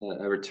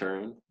 A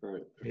return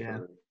for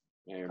Aaron.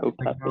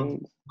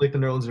 Like the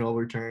Nerlens will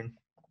return.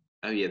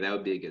 Oh yeah, that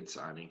would be a good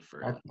signing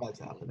for.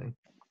 That's happening.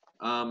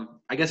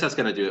 I guess that's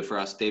gonna do it for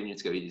us. Dave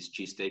needs to go eat his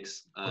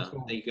cheesesteaks.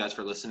 Thank you guys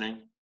for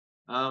listening.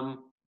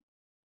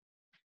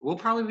 We'll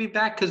probably be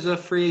back because the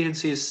free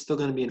agency is still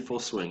going to be in full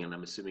swing, and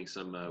I'm assuming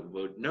some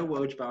no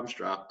Woj bombs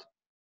dropped.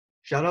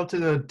 Shout out to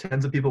the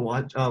tens of people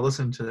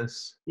listen to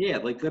this. Yeah,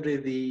 go to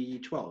the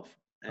 12.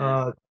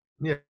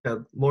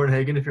 Lauren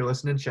Hagen, if you're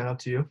listening, shout out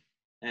to you.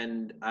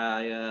 And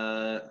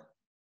I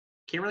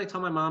can't really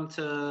tell my mom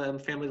and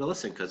family to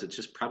listen because it's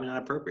just probably not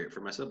appropriate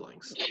for my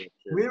siblings. We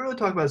didn't really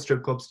talk about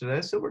strip clubs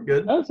today, so we're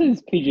good. I would say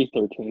it's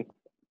PG-13.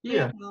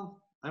 Yeah. Well,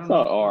 I don't it's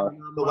know. Not R.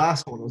 The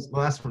last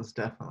one's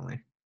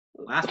definitely.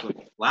 Last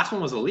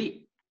one was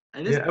elite.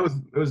 It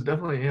was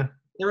definitely, yeah.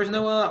 There was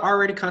no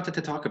R-rated content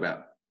to talk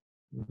about.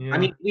 Yeah. I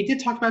mean, we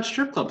did talk about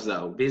strip clubs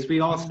though, because we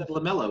all said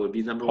LaMelo would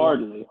be number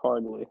one.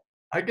 Hardly.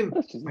 I can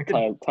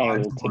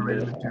find some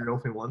R-rated material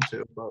if we want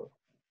to, but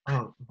I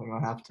don't think I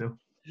have to.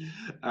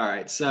 All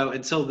right. So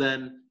until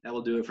then, that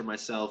will do it for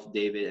myself,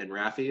 David, and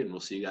Rafi, and we'll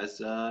see you guys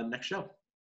next show.